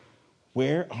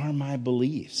 where are my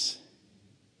beliefs?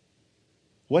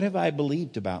 What have I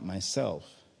believed about myself?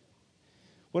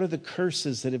 What are the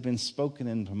curses that have been spoken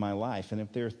into my life? And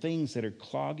if there are things that are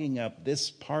clogging up this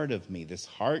part of me, this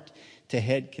heart to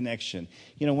head connection.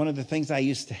 You know, one of the things I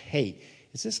used to hate,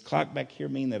 is this clock back here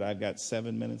mean that I've got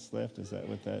 7 minutes left? Is that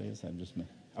what that is?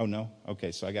 Oh, no?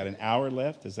 Okay, so I got an hour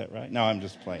left. Is that right? No, I'm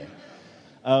just playing.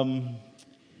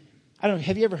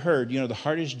 Have you ever heard, the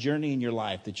hardest journey in your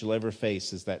life that you'll ever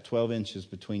face is that 12 inches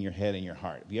between your head and your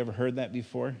heart? Have you ever heard that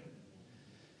before?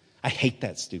 I hate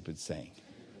that stupid saying.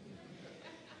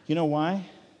 You know why?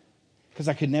 Because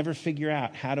I could never figure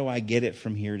out, how do I get it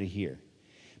from here to here?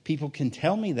 People can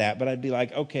tell me that, but I'd be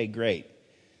like, okay, great.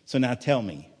 So now tell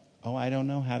me. Oh, I don't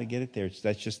know how to get it there.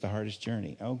 That's just the hardest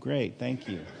journey. Oh, great. Thank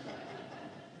you.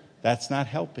 That's not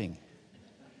helping.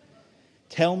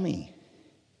 Tell me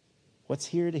what's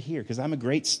here to here, because I'm a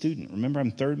great student. Remember,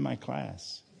 I'm third in my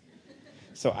class.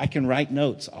 So I can write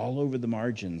notes all over the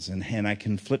margins, and I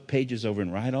can flip pages over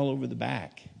and write all over the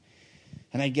back.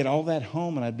 And I'd get all that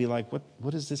home, and I'd be like,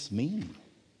 what does this mean?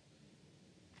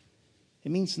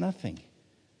 It means nothing.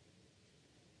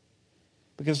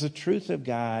 Because the truth of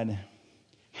God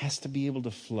has to be able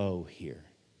to flow here.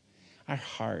 Our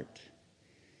heart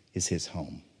is his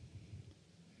home.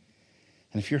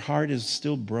 And if your heart is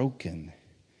still broken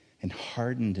and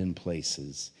hardened in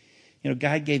places,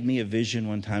 God gave me a vision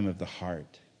one time of the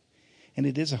heart. And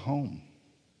it is a home.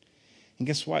 And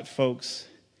guess what, folks?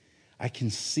 I can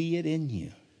see it in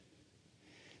you.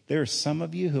 There are some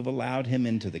of you who have allowed him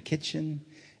into the kitchen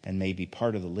and maybe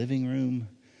part of the living room,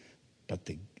 but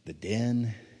the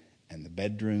den and the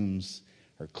bedrooms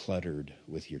are cluttered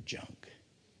with your junk.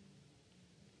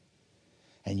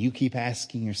 And you keep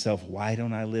asking yourself, why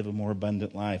don't I live a more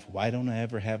abundant life? Why don't I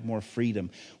ever have more freedom?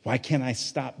 Why can't I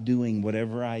stop doing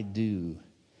whatever I do?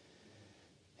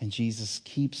 And Jesus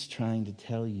keeps trying to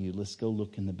tell you, let's go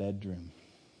look in the bedroom.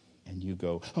 And you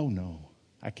go, oh no,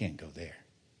 I can't go there.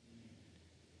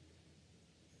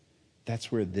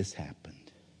 That's where this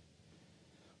happened.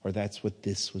 Or that's what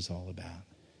this was all about.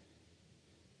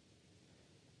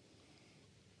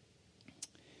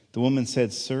 The woman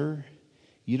said, sir,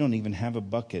 you don't even have a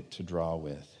bucket to draw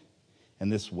with,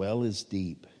 and this well is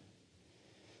deep.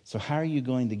 So how are you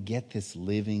going to get this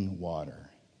living water?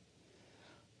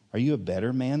 Are you a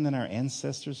better man than our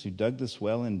ancestors who dug this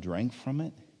well and drank from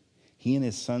it? He and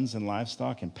his sons and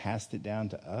livestock, and passed it down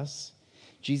to us?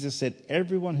 Jesus said,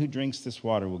 everyone who drinks this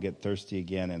water will get thirsty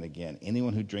again and again.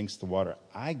 Anyone who drinks the water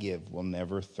I give will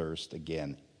never thirst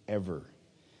again, ever.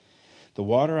 The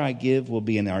water I give will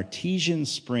be an artesian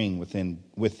spring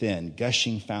within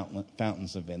gushing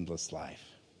fountains of endless life.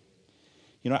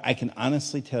 I can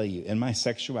honestly tell you, in my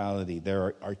sexuality, there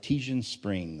are artesian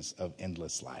springs of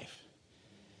endless life.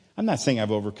 I'm not saying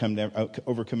I've overcome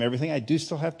everything. I do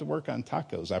still have to work on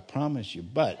tacos, I promise you.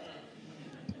 But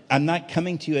I'm not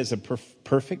coming to you as a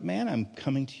perfect man. I'm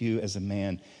coming to you as a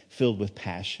man filled with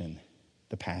passion,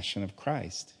 the passion of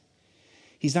Christ.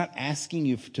 He's not asking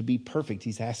you to be perfect.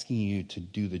 He's asking you to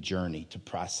do the journey, to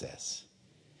process.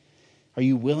 Are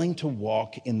you willing to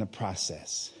walk in the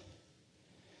process?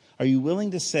 Are you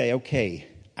willing to say, okay,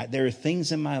 there are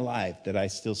things in my life that I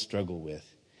still struggle with.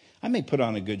 I may put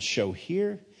on a good show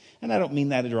here, and I don't mean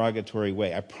that in a derogatory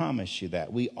way. I promise you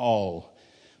that. We all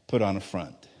put on a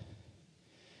front.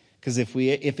 Because if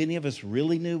any of us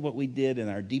really knew what we did in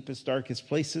our deepest, darkest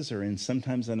places, or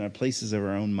sometimes in our places of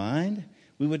our own mind,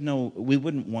 we would know. We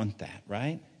wouldn't want that,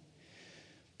 right?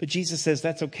 But Jesus says,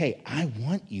 that's okay. I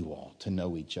want you all to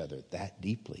know each other that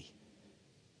deeply.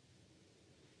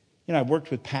 I've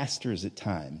worked with pastors at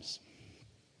times.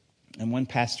 And one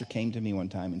pastor came to me one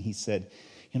time and he said,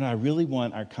 I really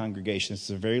want our congregation, this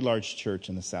is a very large church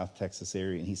in the South Texas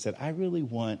area. And he said, I really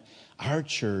want our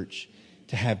church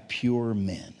to have pure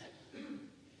men.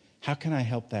 How can I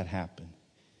help that happen?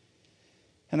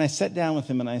 And I sat down with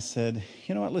him and I said,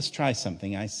 you know what, let's try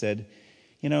something. I said,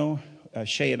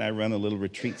 Shea and I run a little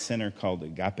retreat center called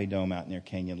Agape Dome out near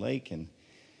Canyon Lake.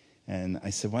 And I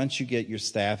said, why don't you get your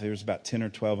staff? There was about 10 or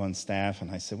 12 on staff.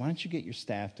 And I said, why don't you get your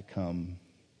staff to come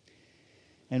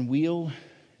and we'll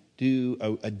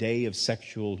do a day of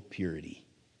sexual purity.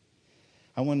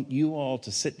 I want you all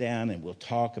to sit down and we'll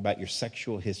talk about your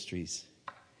sexual histories.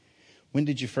 When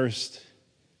did you first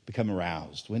become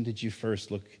aroused? When did you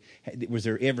first look? Was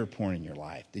there ever porn in your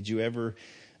life? Did you ever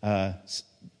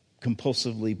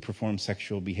compulsively perform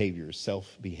sexual behaviors,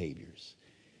 self-behaviors?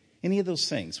 Any of those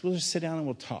things. We'll just sit down and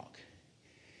we'll talk.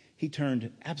 He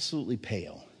turned absolutely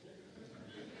pale.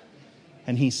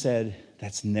 And he said,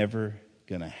 that's never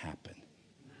going to happen.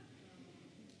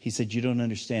 He said, you don't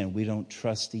understand. We don't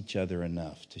trust each other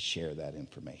enough to share that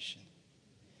information.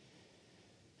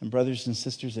 And brothers and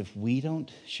sisters, if we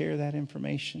don't share that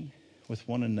information with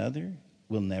one another,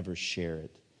 we'll never share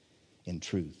it in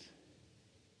truth.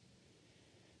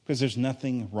 Because there's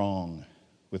nothing wrong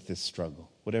with this struggle,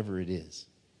 whatever it is.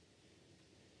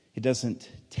 It doesn't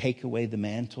take away the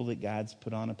mantle that God's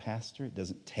put on a pastor. It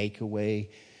doesn't take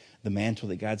away the mantle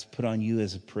that God's put on you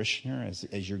as a parishioner,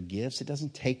 as your gifts. It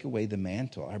doesn't take away the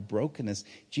mantle. Our brokenness,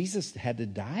 Jesus had to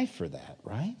die for that,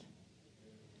 right?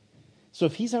 So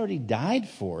if he's already died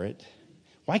for it,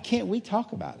 why can't we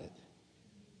talk about it?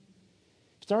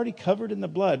 If it's already covered in the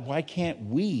blood, why can't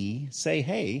we say,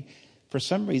 hey, for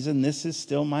some reason, this is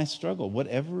still my struggle,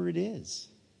 whatever it is?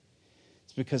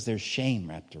 It's because there's shame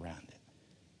wrapped around it.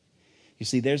 You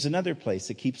see, there's another place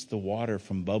that keeps the water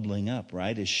from bubbling up,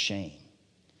 right, is shame.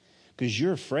 Because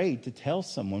you're afraid to tell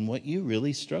someone what you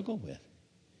really struggle with.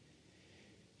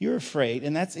 You're afraid,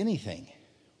 and that's anything,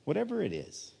 whatever it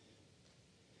is.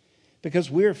 Because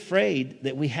we're afraid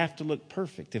that we have to look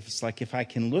perfect. If I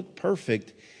can look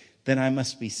perfect, then I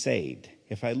must be saved.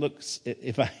 If I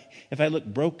look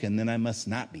broken, then I must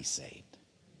not be saved.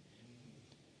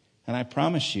 And I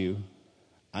promise you,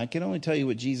 I can only tell you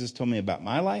what Jesus told me about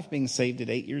my life being saved at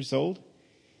 8 years old.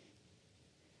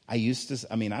 I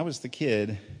was the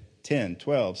kid, 10,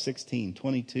 12, 16,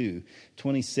 22,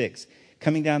 26,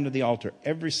 coming down to the altar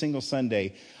every single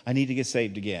Sunday. I need to get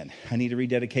saved again. I need to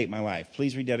rededicate my life.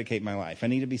 Please rededicate my life. I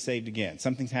need to be saved again.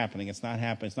 Something's happening. It's not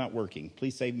happening. It's not working.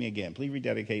 Please save me again. Please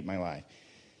rededicate my life.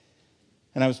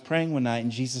 And I was praying one night,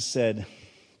 and Jesus said, it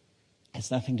has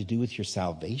nothing to do with your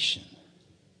salvation.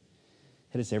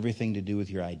 It has everything to do with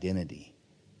your identity.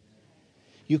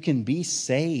 You can be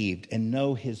saved and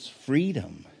know his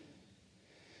freedom,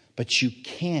 but you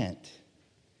can't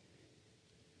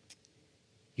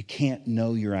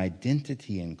know your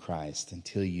identity in Christ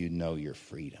until you know your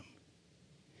freedom.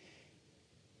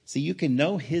 See, you can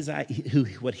know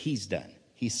what he's done.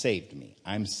 He saved me.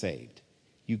 I'm saved.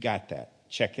 You got that.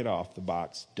 Check it off the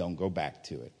box. Don't go back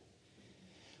to it.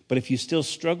 But if you still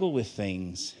struggle with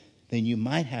things, then you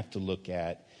might have to look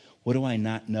at, what do I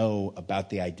not know about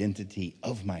the identity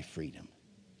of my freedom?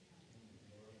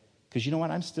 Because you know what?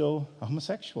 I'm still a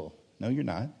homosexual. No, you're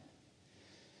not.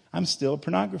 I'm still a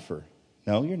pornographer.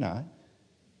 No, you're not.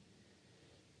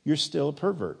 You're still a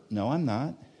pervert. No, I'm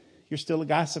not. You're still a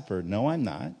gossiper. No, I'm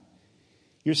not.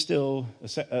 You're still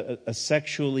a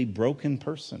sexually broken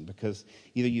person because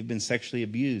either you've been sexually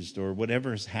abused or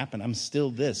whatever has happened. I'm still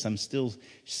this. I'm still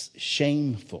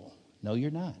shameful. No,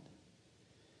 you're not.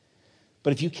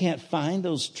 But if you can't find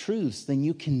those truths, then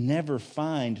you can never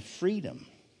find freedom.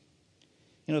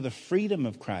 You know, the freedom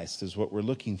of Christ is what we're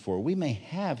looking for. We may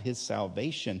have his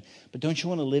salvation, but don't you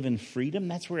want to live in freedom?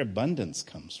 That's where abundance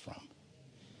comes from.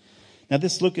 Now,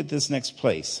 look at this next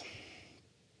place.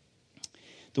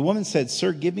 The woman said,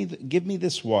 "Sir, give me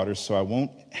this water so I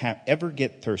won't ever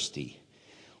get thirsty,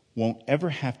 won't ever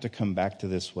have to come back to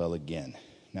this well again."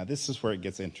 Now, this is where it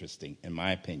gets interesting, in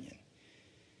my opinion.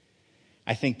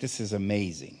 I think this is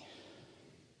amazing.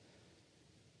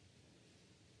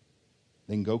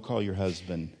 Then go call your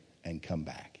husband and come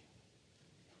back.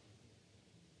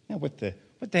 Now, what the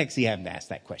heck's he having to ask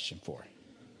that question for?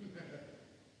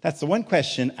 That's the one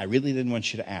question I really didn't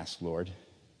want you to ask, Lord.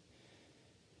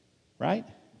 Right?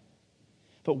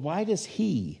 But why does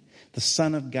he, the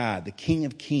Son of God, the King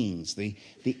of Kings, the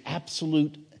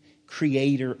absolute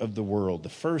creator of the world, the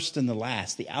first and the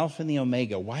last, the Alpha and the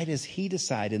Omega, why does he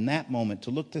decide in that moment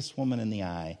to look this woman in the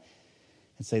eye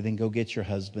and say, then go get your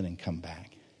husband and come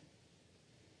back?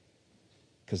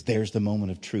 Because there's the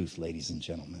moment of truth, ladies and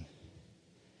gentlemen.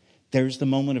 There's the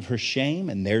moment of her shame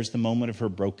and there's the moment of her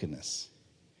brokenness.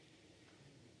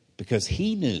 Because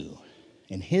he knew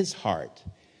in his heart,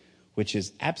 which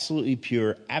is absolutely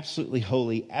pure, absolutely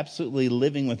holy, absolutely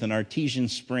living with an artesian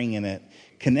spring in it,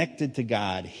 connected to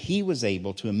God, he was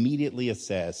able to immediately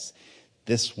assess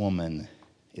this woman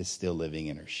is still living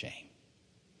in her shame.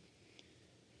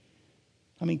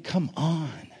 I mean, come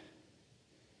on.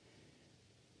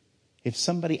 If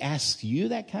somebody asks you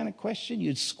that kind of question,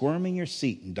 you'd squirm in your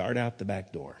seat and dart out the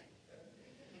back door.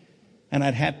 And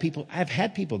I've had people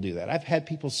do that. I've had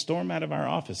people storm out of our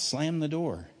office, slam the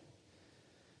door,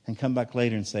 and come back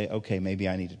later and say, okay, maybe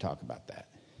I need to talk about that.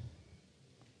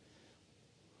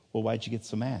 Well, why'd you get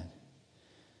so mad?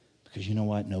 Because you know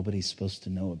what? Nobody's supposed to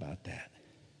know about that.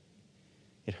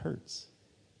 It hurts.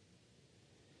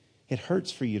 It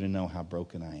hurts for you to know how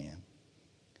broken I am.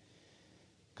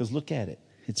 Because look at it.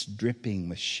 It's dripping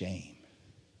with shame.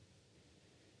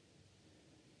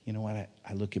 You know what?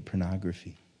 I look at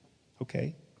pornography.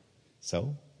 Okay,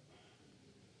 so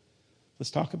let's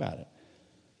talk about it.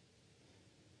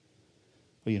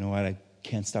 Well, you know what? I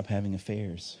can't stop having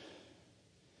affairs.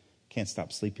 Can't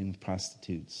stop sleeping with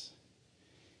prostitutes.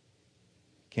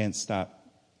 Can't stop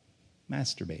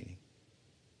masturbating.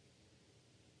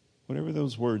 Whatever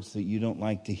those words that you don't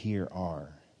like to hear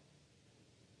are.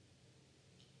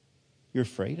 You're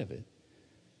afraid of it.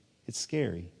 It's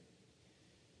scary.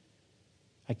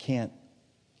 I can't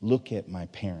look at my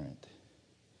parent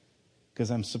because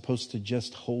I'm supposed to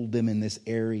just hold them in this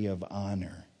area of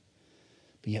honor.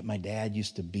 But yet my dad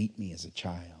used to beat me as a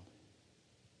child.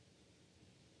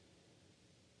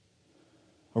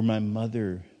 Or my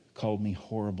mother called me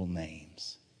horrible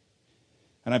names.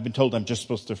 And I've been told I'm just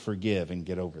supposed to forgive and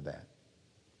get over that.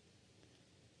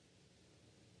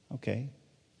 Okay,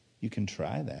 you can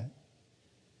try that.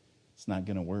 It's not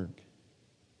going to work.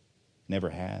 Never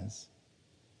has.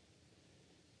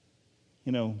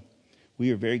 You know,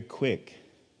 we are very quick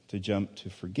to jump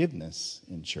to forgiveness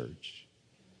in church,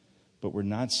 but we're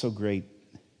not so great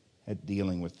at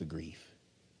dealing with the grief.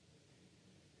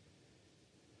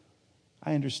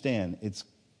 I understand it's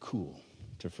cool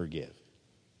to forgive.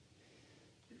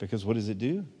 Because what does it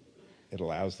do? It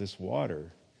allows this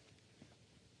water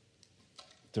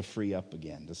to free up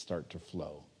again, to start to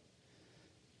flow.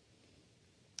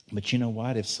 But you know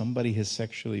what? If somebody has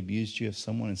sexually abused you, if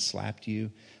someone has slapped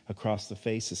you across the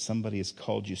face, if somebody has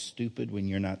called you stupid when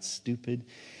you're not stupid,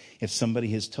 if somebody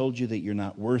has told you that you're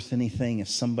not worth anything, if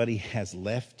somebody has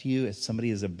left you, if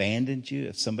somebody has abandoned you,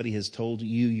 if somebody has told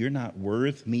you you're not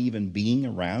worth me even being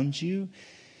around you,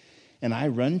 and I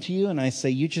run to you and I say,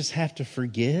 you just have to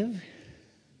forgive,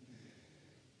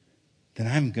 then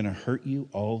I'm going to hurt you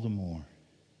all the more.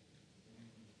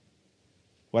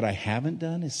 What I haven't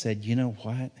done is said, you know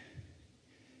what?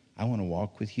 I want to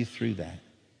walk with you through that.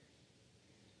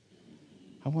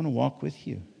 I want to walk with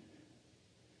you.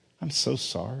 I'm so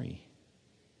sorry.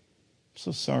 I'm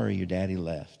so sorry your daddy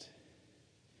left.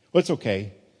 Well, it's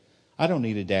okay. I don't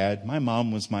need a dad. My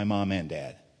mom was my mom and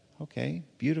dad. Okay,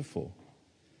 beautiful.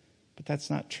 But that's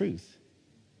not truth.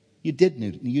 You did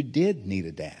need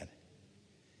a dad.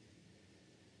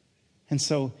 And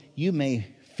so you may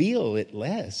feel it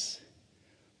less.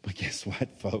 But guess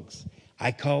what, folks?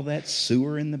 I call that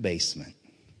sewer in the basement.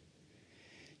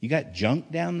 You got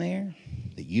junk down there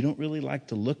that you don't really like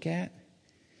to look at.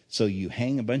 So you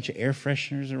hang a bunch of air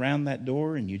fresheners around that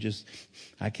door and you just,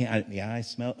 I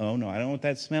smell, oh no, I don't know what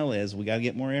that smell is. We got to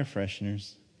get more air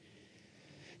fresheners.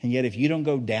 And yet if you don't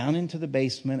go down into the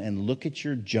basement and look at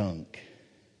your junk,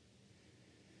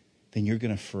 then you're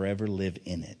going to forever live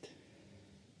in it.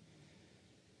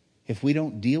 If we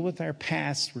don't deal with our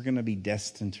past, we're going to be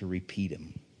destined to repeat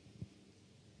them.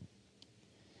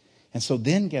 And so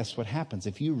then guess what happens?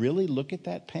 If you really look at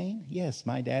that pain, yes,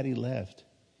 my daddy left.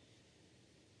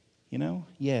 You know,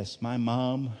 yes, my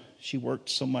mom, she worked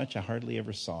so much I hardly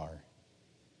ever saw her.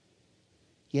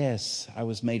 Yes, I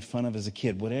was made fun of as a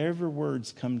kid. Whatever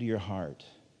words come to your heart.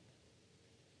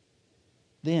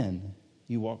 Then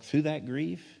you walk through that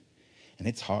grief, and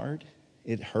it's hard.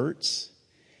 It hurts.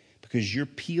 Because you're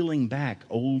peeling back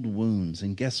old wounds.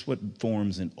 And guess what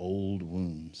forms in old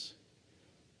wounds?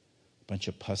 A bunch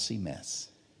of pussy mess.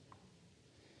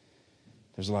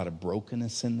 There's a lot of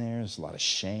brokenness in there. There's a lot of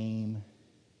shame.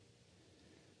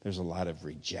 There's a lot of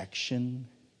rejection.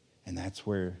 And that's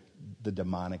where the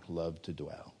demonic love to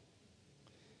dwell.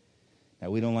 Now,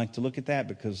 we don't like to look at that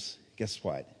because guess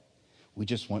what? We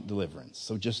just want deliverance.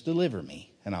 So just deliver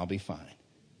me and I'll be fine.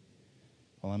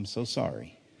 Well, I'm so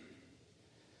sorry.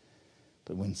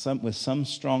 But with some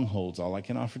strongholds, all I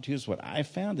can offer to you is what I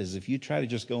found is if you try to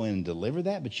just go in and deliver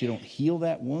that, but you don't heal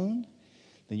that wound,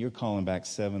 then you're calling back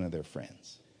 7 of their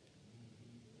friends.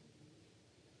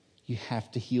 You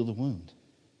have to heal the wound.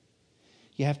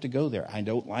 You have to go there. I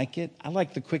don't like it. I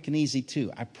like the quick and easy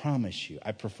too. I promise you.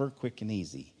 I prefer quick and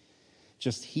easy.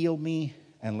 Just heal me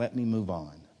and let me move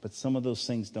on. But some of those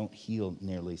things don't heal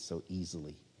nearly so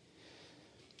easily.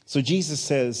 So Jesus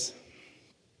says,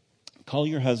 call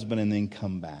your husband and then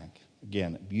come back.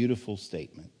 Again, a beautiful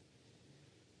statement.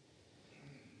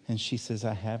 And she says,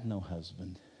 I have no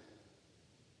husband.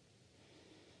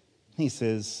 He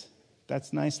says,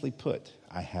 that's nicely put.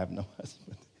 I have no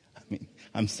husband. I mean,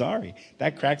 I'm sorry.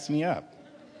 That cracks me up.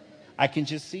 I can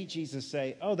just see Jesus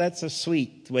say, oh, that's a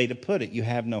sweet way to put it. You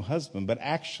have no husband. But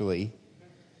actually,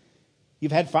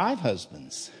 you've had 5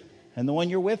 husbands. And the one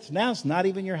you're with now is not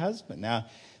even your husband. Now,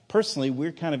 personally,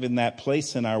 we're kind of in that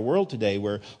place in our world today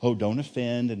where, oh, don't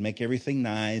offend and make everything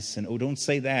nice. And, oh, don't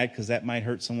say that because that might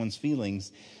hurt someone's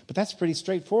feelings. But that's pretty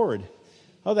straightforward.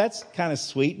 Oh, that's kind of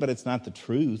sweet, but it's not the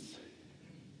truth.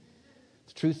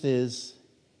 The truth is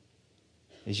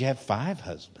you have 5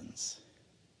 husbands.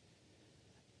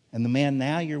 And the man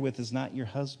now you're with is not your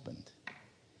husband.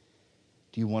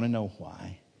 Do you want to know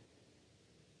why?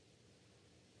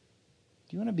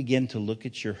 Do you want to begin to look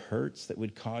at your hurts that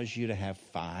would cause you to have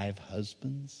 5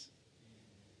 husbands?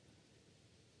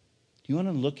 Do you want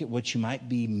to look at what you might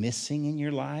be missing in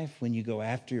your life when you go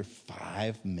after your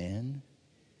 5 men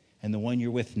and the one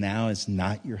you're with now is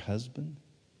not your husband?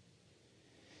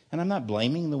 And I'm not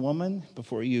blaming the woman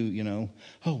before oh,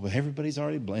 well, everybody's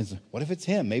already blamed. What if it's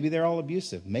him? Maybe they're all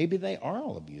abusive. Maybe they are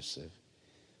all abusive.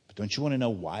 But don't you want to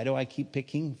know, why do I keep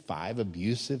picking 5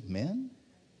 abusive men?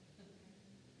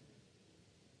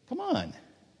 Come on.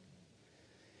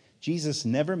 Jesus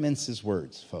never minces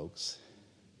words, folks.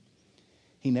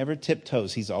 He never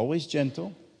tiptoes. He's always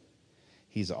gentle.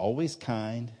 He's always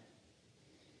kind.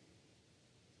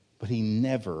 But he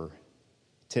never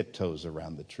tiptoes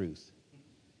around the truth.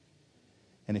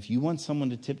 And if you want someone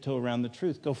to tiptoe around the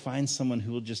truth, go find someone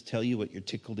who will just tell you what your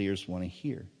tickled ears want to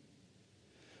hear.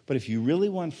 But if you really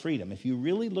want freedom, if you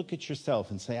really look at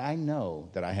yourself and say, I know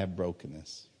that I have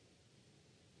brokenness.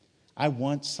 I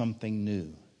want something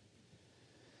new.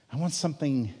 I want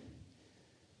something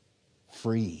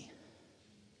free.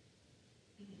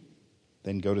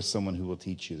 Then go to someone who will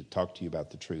teach you, to talk to you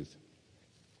about the truth.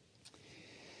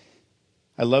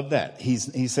 I love that. He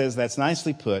says, that's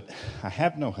nicely put. I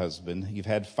have no husband. You've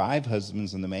had 5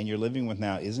 husbands, and the man you're living with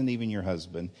now isn't even your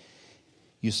husband.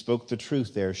 You spoke the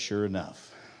truth there, sure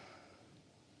enough.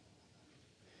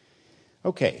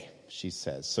 Okay, she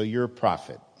says, so you're a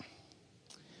prophet.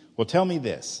 Well, tell me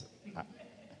this.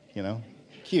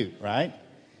 Cute, right?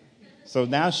 So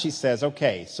now she says,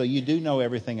 okay, so you do know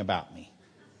everything about me.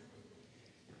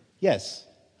 Yes,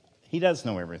 he does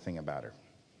know everything about her.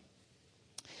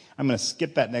 I'm going to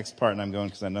skip that next part, and I'm going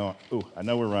because I know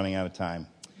we're running out of time.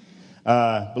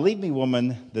 Believe me,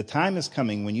 woman, the time is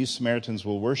coming when you Samaritans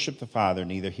will worship the Father,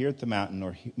 neither here at the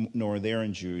mountain nor there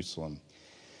in Jerusalem.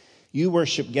 You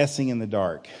worship guessing in the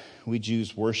dark. We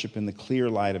Jews worship in the clear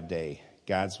light of day.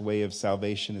 God's way of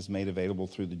salvation is made available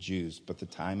through the Jews, but the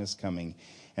time is coming,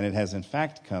 and it has in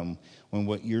fact come, when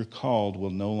what you're called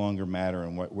will no longer matter,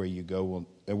 and where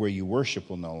you worship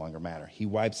will no longer matter. He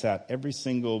wipes out every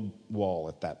single wall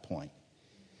at that point.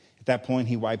 At that point,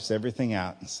 he wipes everything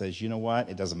out and says, you know what?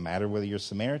 It doesn't matter whether you're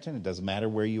Samaritan. It doesn't matter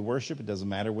where you worship. It doesn't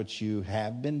matter what you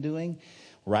have been doing.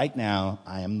 Right now,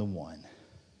 I am the one.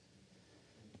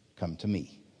 Come to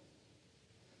me.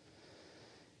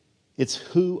 It's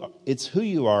who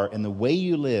you are and the way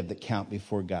you live that count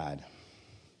before God.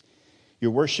 Your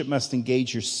worship must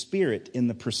engage your spirit in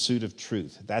the pursuit of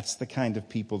truth. That's the kind of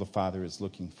people the Father is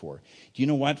looking for. Do you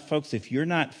know what, folks? If you're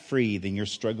not free, then you're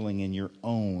struggling in your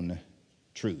own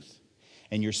truth.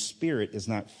 And your spirit is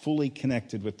not fully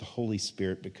connected with the Holy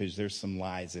Spirit because there's some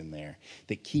lies in there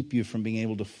that keep you from being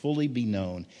able to fully be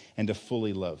known and to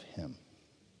fully love Him.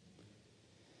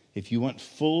 If you want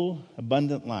full,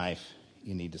 abundant life,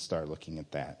 you need to start looking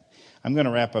at that. I'm going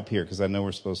to wrap up here because I know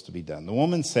we're supposed to be done. The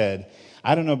woman said,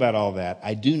 I don't know about all that.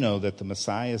 I do know that the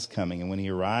Messiah is coming, and when he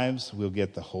arrives, we'll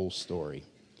get the whole story.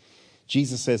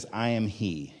 Jesus says, I am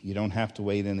he. You don't have to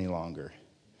wait any longer.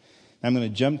 Now, I'm going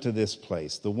to jump to this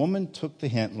place. The woman took the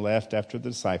hint and left after the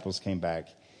disciples came back.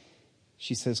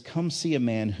 She says, come see a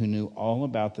man who knew all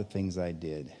about the things I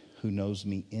did, who knows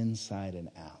me inside and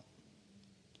out.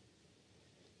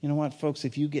 You know what, folks?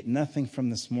 If you get nothing from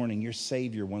this morning, your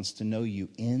Savior wants to know you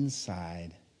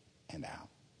inside and out.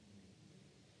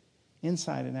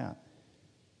 Inside and out.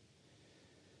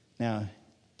 Now,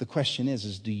 the question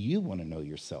is do you want to know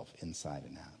yourself inside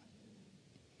and out?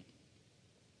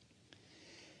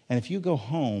 And if you go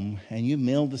home and you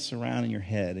mill this around in your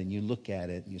head and you look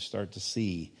at it and you start to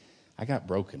see, I got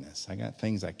brokenness. I got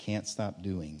things I can't stop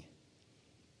doing.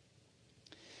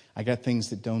 I got things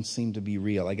that don't seem to be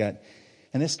real.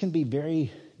 And this can be very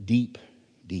deep,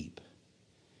 deep.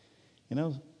 You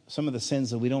know, some of the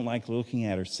sins that we don't like looking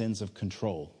at are sins of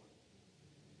control.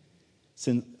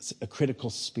 A critical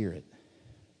spirit.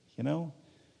 You know?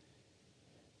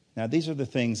 Now, these are the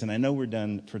things, and I know we're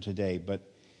done for today, but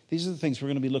these are the things we're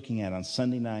going to be looking at on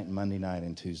Sunday night, Monday night,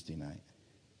 and Tuesday night.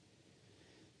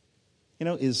 You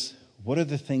know, what are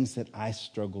the things that I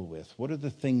struggle with? What are the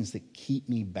things that keep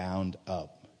me bound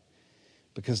up?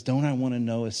 Because don't I want to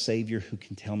know a Savior who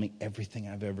can tell me everything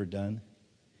I've ever done?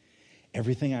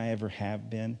 Everything I ever have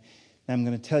been? And I'm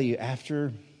going to tell you,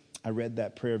 after I read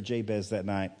that prayer of Jabez that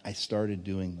night, I started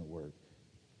doing the work.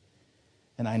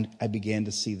 And I began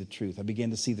to see the truth. I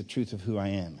began to see the truth of who I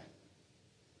am.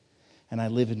 And I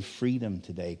live in freedom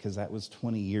today because that was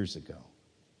 20 years ago.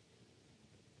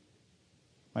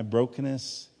 My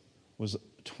brokenness was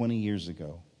 20 years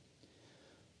ago.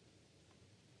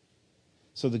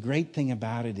 So the great thing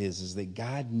about it is that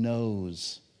God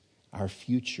knows our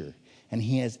future, and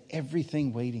he has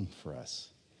everything waiting for us.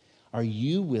 Are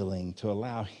you willing to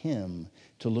allow him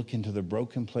to look into the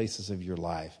broken places of your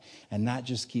life and not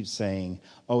just keep saying,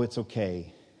 oh, it's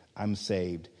okay, I'm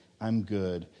saved, I'm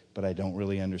good, but I don't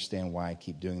really understand why I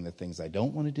keep doing the things I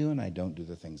don't want to do and I don't do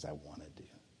the things I want to do.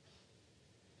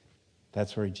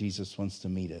 That's where Jesus wants to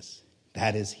meet us.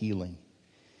 That is healing.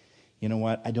 You know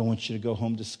what? I don't want you to go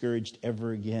home discouraged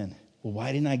ever again. Well,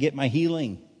 why didn't I get my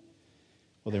healing?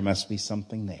 Well, there must be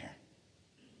something there.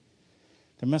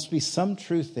 There must be some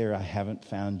truth there I haven't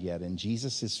found yet. And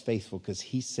Jesus is faithful because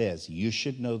he says you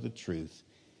should know the truth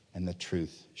and the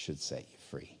truth should set you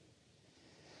free.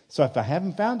 So if I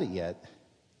haven't found it yet,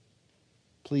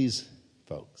 please,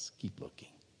 folks, keep looking.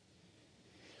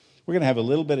 We're going to have a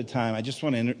little bit of time. I just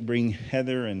want to bring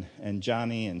Heather and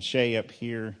Johnny and Shea up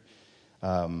here.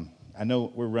 I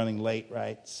know we're running late,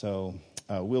 right? So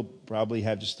we'll probably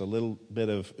have just a little bit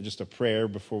of just a prayer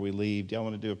before we leave. Do y'all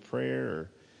want to do a prayer?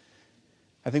 Or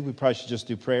I think we probably should just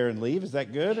do prayer and leave. Is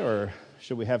that good? Or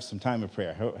should we have some time of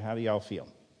prayer? How do y'all feel?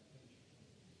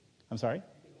 I'm sorry?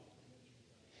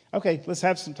 Okay, let's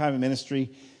have some time of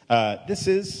ministry.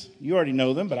 You already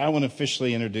know them, but I want to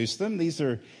officially introduce them. These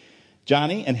are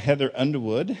Johnny and Heather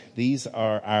Underwood. These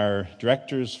are our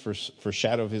directors for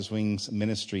Shadow of His Wings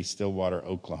Ministry, Stillwater,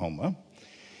 Oklahoma.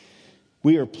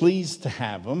 We are pleased to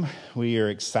have them. We are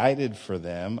excited for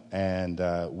them, and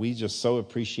we just so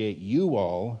appreciate you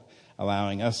all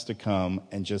allowing us to come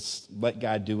and just let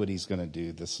God do what he's going to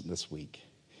do this week.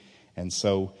 And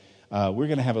so we're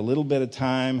going to have a little bit of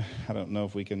time. I don't know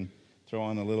if we can throw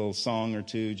on a little song or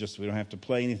two. Just we don't have to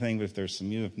play anything, but if there's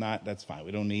some if not, that's fine.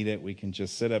 We don't need it. We can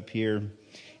just sit up here.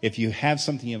 If you have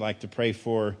something you'd like to pray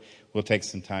for, we'll take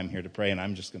some time here to pray, and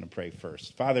I'm just going to pray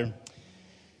first. Father,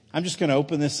 I'm just going to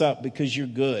open this up because you're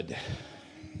good.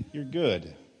 You're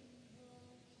good.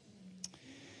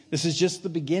 This is just the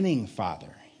beginning,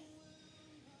 Father.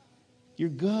 You're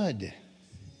good.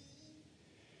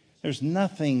 There's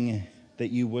nothing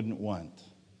that you wouldn't want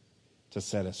to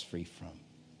set us free from.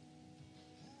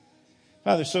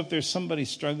 Father, so if there's somebody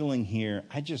struggling here,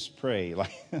 I just pray,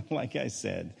 like I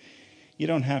said, you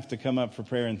don't have to come up for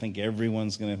prayer and think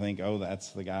everyone's going to think, oh, that's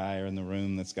the guy in the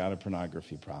room that's got a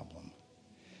pornography problem.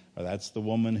 Or that's the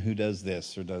woman who does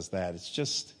this or does that. It's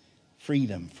just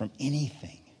freedom from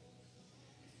anything.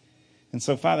 And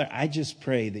so, Father, I just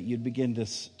pray that you'd begin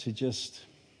to just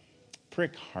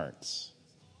prick hearts.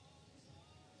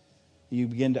 You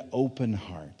begin to open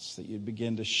hearts. That you'd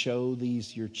begin to show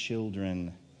these, your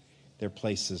children, their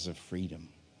places of freedom.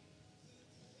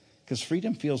 Because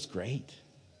freedom feels great.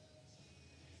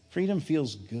 Freedom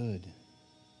feels good.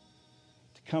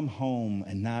 To come home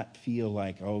and not feel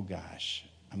like, oh gosh,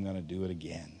 I'm going to do it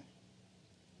again.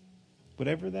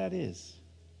 Whatever that is.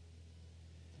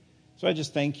 So I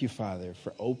just thank you, Father,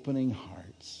 for opening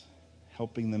hearts,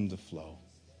 helping them to flow.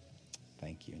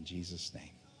 Thank you in Jesus'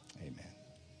 name. Amen.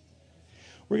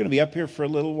 We're going to be up here for a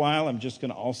little while. I'm just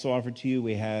going to also offer to you,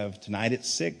 we have tonight at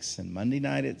 6 and Monday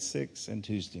night at 6 and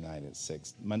Tuesday night at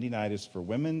 6. Monday night is for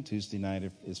women. Tuesday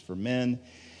night is for men.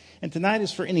 And tonight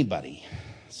is for anybody.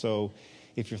 So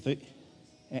if you're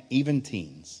even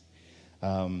teens.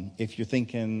 If you're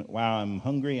thinking, wow, I'm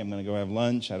hungry, I'm going to go have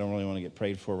lunch, I don't really want to get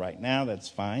prayed for right now, that's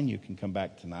fine. You can come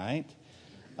back tonight.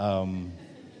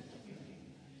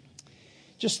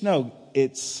 Just know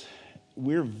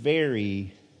we're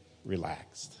very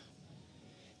relaxed.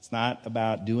 It's not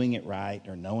about doing it right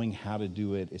or knowing how to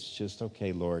do it. It's just,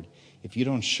 okay, Lord, if you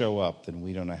don't show up, then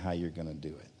we don't know how you're going to do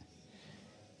it.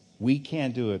 We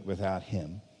can't do it without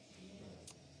him.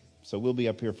 So we'll be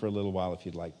up here for a little while if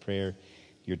you'd like prayer.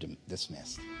 You're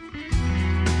dismissed.